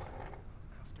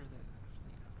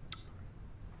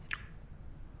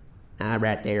 After the...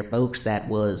 right there, folks. That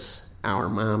was Our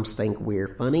Moms Think We're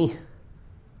Funny.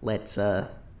 Let's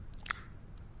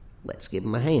give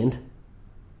them a hand.